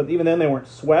College, but even then they weren't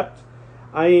swept.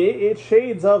 I mean, it's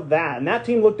shades of that. And that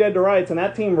team looked dead to rights, and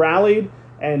that team rallied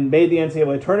and made the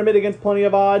NCAA tournament against plenty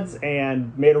of odds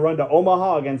and made a run to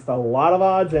Omaha against a lot of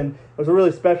odds. And it was a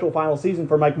really special final season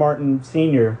for Mike Martin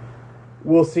Sr.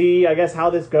 We'll see, I guess,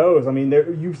 how this goes. I mean,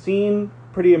 you've seen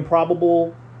pretty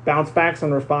improbable bounce backs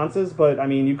and responses, but, I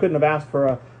mean, you couldn't have asked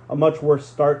for a much worse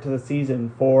start to the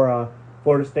season for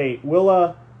Florida State. We'll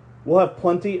have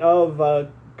plenty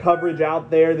of coverage out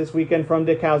there this weekend from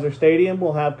Dick Howser Stadium.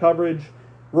 We'll have coverage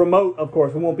remote, of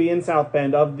course. We won't be in South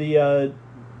Bend of the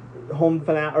home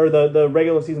finale or the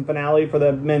regular season finale for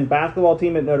the men's basketball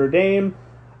team at Notre Dame.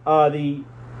 The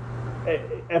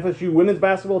FSU women's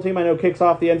basketball team, I know, kicks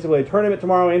off the NCAA tournament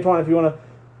tomorrow. Antwan, if you want to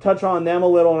touch on them a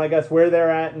little and I guess where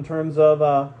they're at in terms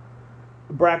of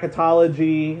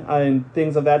bracketology and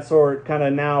things of that sort, kind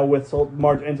of now with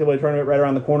March NCAA tournament right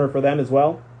around the corner for them as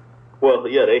well. Well,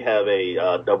 yeah, they have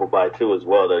a double bye too as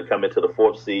well. They come into the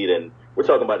 4th seed, and we're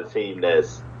talking about a team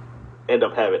that's end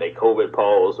up having a COVID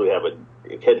pause. We have a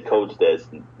head coach that's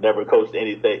never coached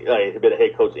anything, been a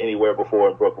head coach anywhere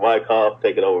before, Brooke Wyckoff,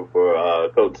 taking over for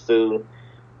Coach Sue.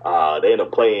 They end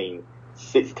up playing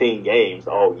 16 games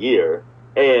all year,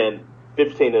 and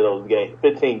 15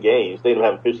 games, they end up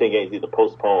having 15 games either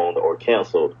postponed or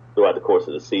canceled throughout the course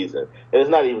of the season. And it's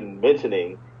not even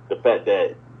mentioning the fact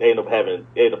that they end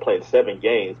up playing 7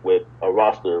 games with a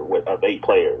roster of 8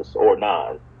 players or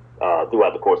 9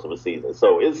 throughout the course of a season.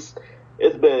 So it's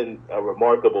been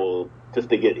remarkable just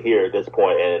to get here at this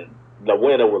point, and the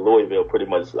win over Louisville pretty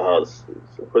much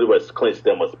clinched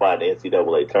them a spot in the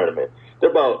NCAA tournament. They're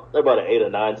about an 8 or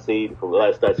 9 seed from the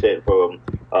last I checked from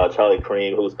Charlie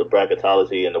Cream, who's the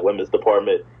bracketology in the women's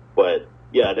department. But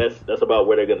yeah, that's about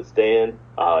where they're going to stand.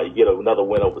 You get another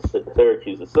win over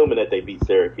Syracuse, assuming that they beat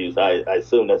Syracuse. I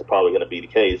assume that's probably going to be the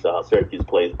case. Syracuse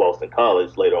plays Boston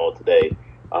College later on today.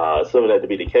 Assuming that to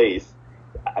be the case,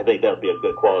 I think that would be a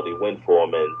good quality win for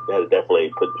them, and that would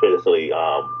definitely potentially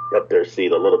up their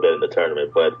seed a little bit in the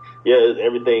tournament. But yeah,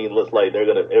 everything looks like they're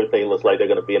gonna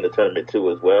be in the tournament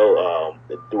too as well.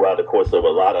 Throughout the course of a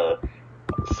lot of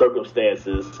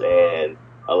circumstances and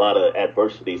a lot of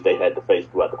adversities they had to face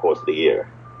throughout the course of the year.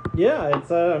 Yeah,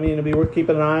 it's it'll be worth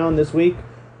keeping an eye on this week.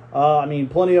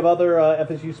 Plenty of other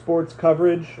FSU sports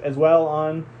coverage as well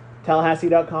on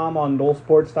Tallahassee.com, on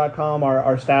NoleSports.com.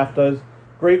 Our staff does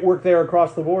great work there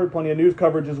across the board. Plenty of news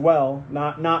coverage as well.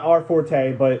 Not our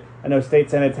forte, but I know State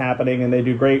Senate's happening, and they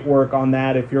do great work on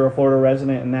that if you're a Florida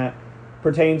resident and that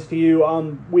pertains to you.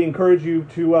 We encourage you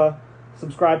to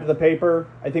subscribe to the paper.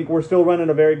 I think we're still running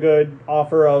a very good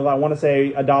offer of, I want to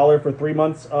say, $1 for 3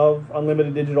 months of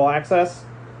unlimited digital access.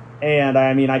 And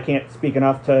I can't speak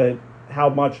enough to how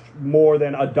much more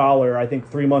than $1 I think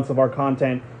 3 months of our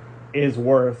content is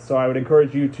worth. So I would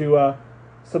encourage you to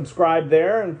subscribe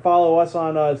there and follow us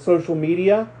on social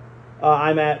media.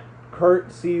 I'm at Curt,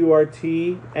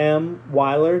 CURTM,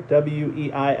 Weiler,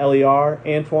 WEILER.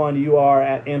 Antwan, you are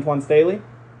at Antwan Staley.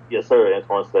 Yes, sir.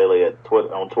 Antwan Staley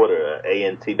on Twitter,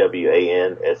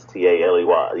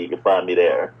 ANTWANSTALEY. You can find me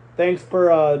there. Thanks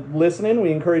for listening.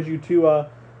 We encourage you to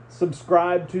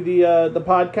subscribe to the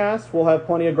podcast. We'll have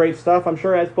plenty of great stuff, I'm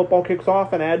sure, as football kicks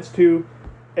off and adds to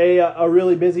a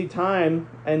really busy time.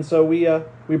 And so we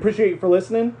appreciate you for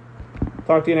listening.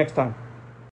 Talk to you next time.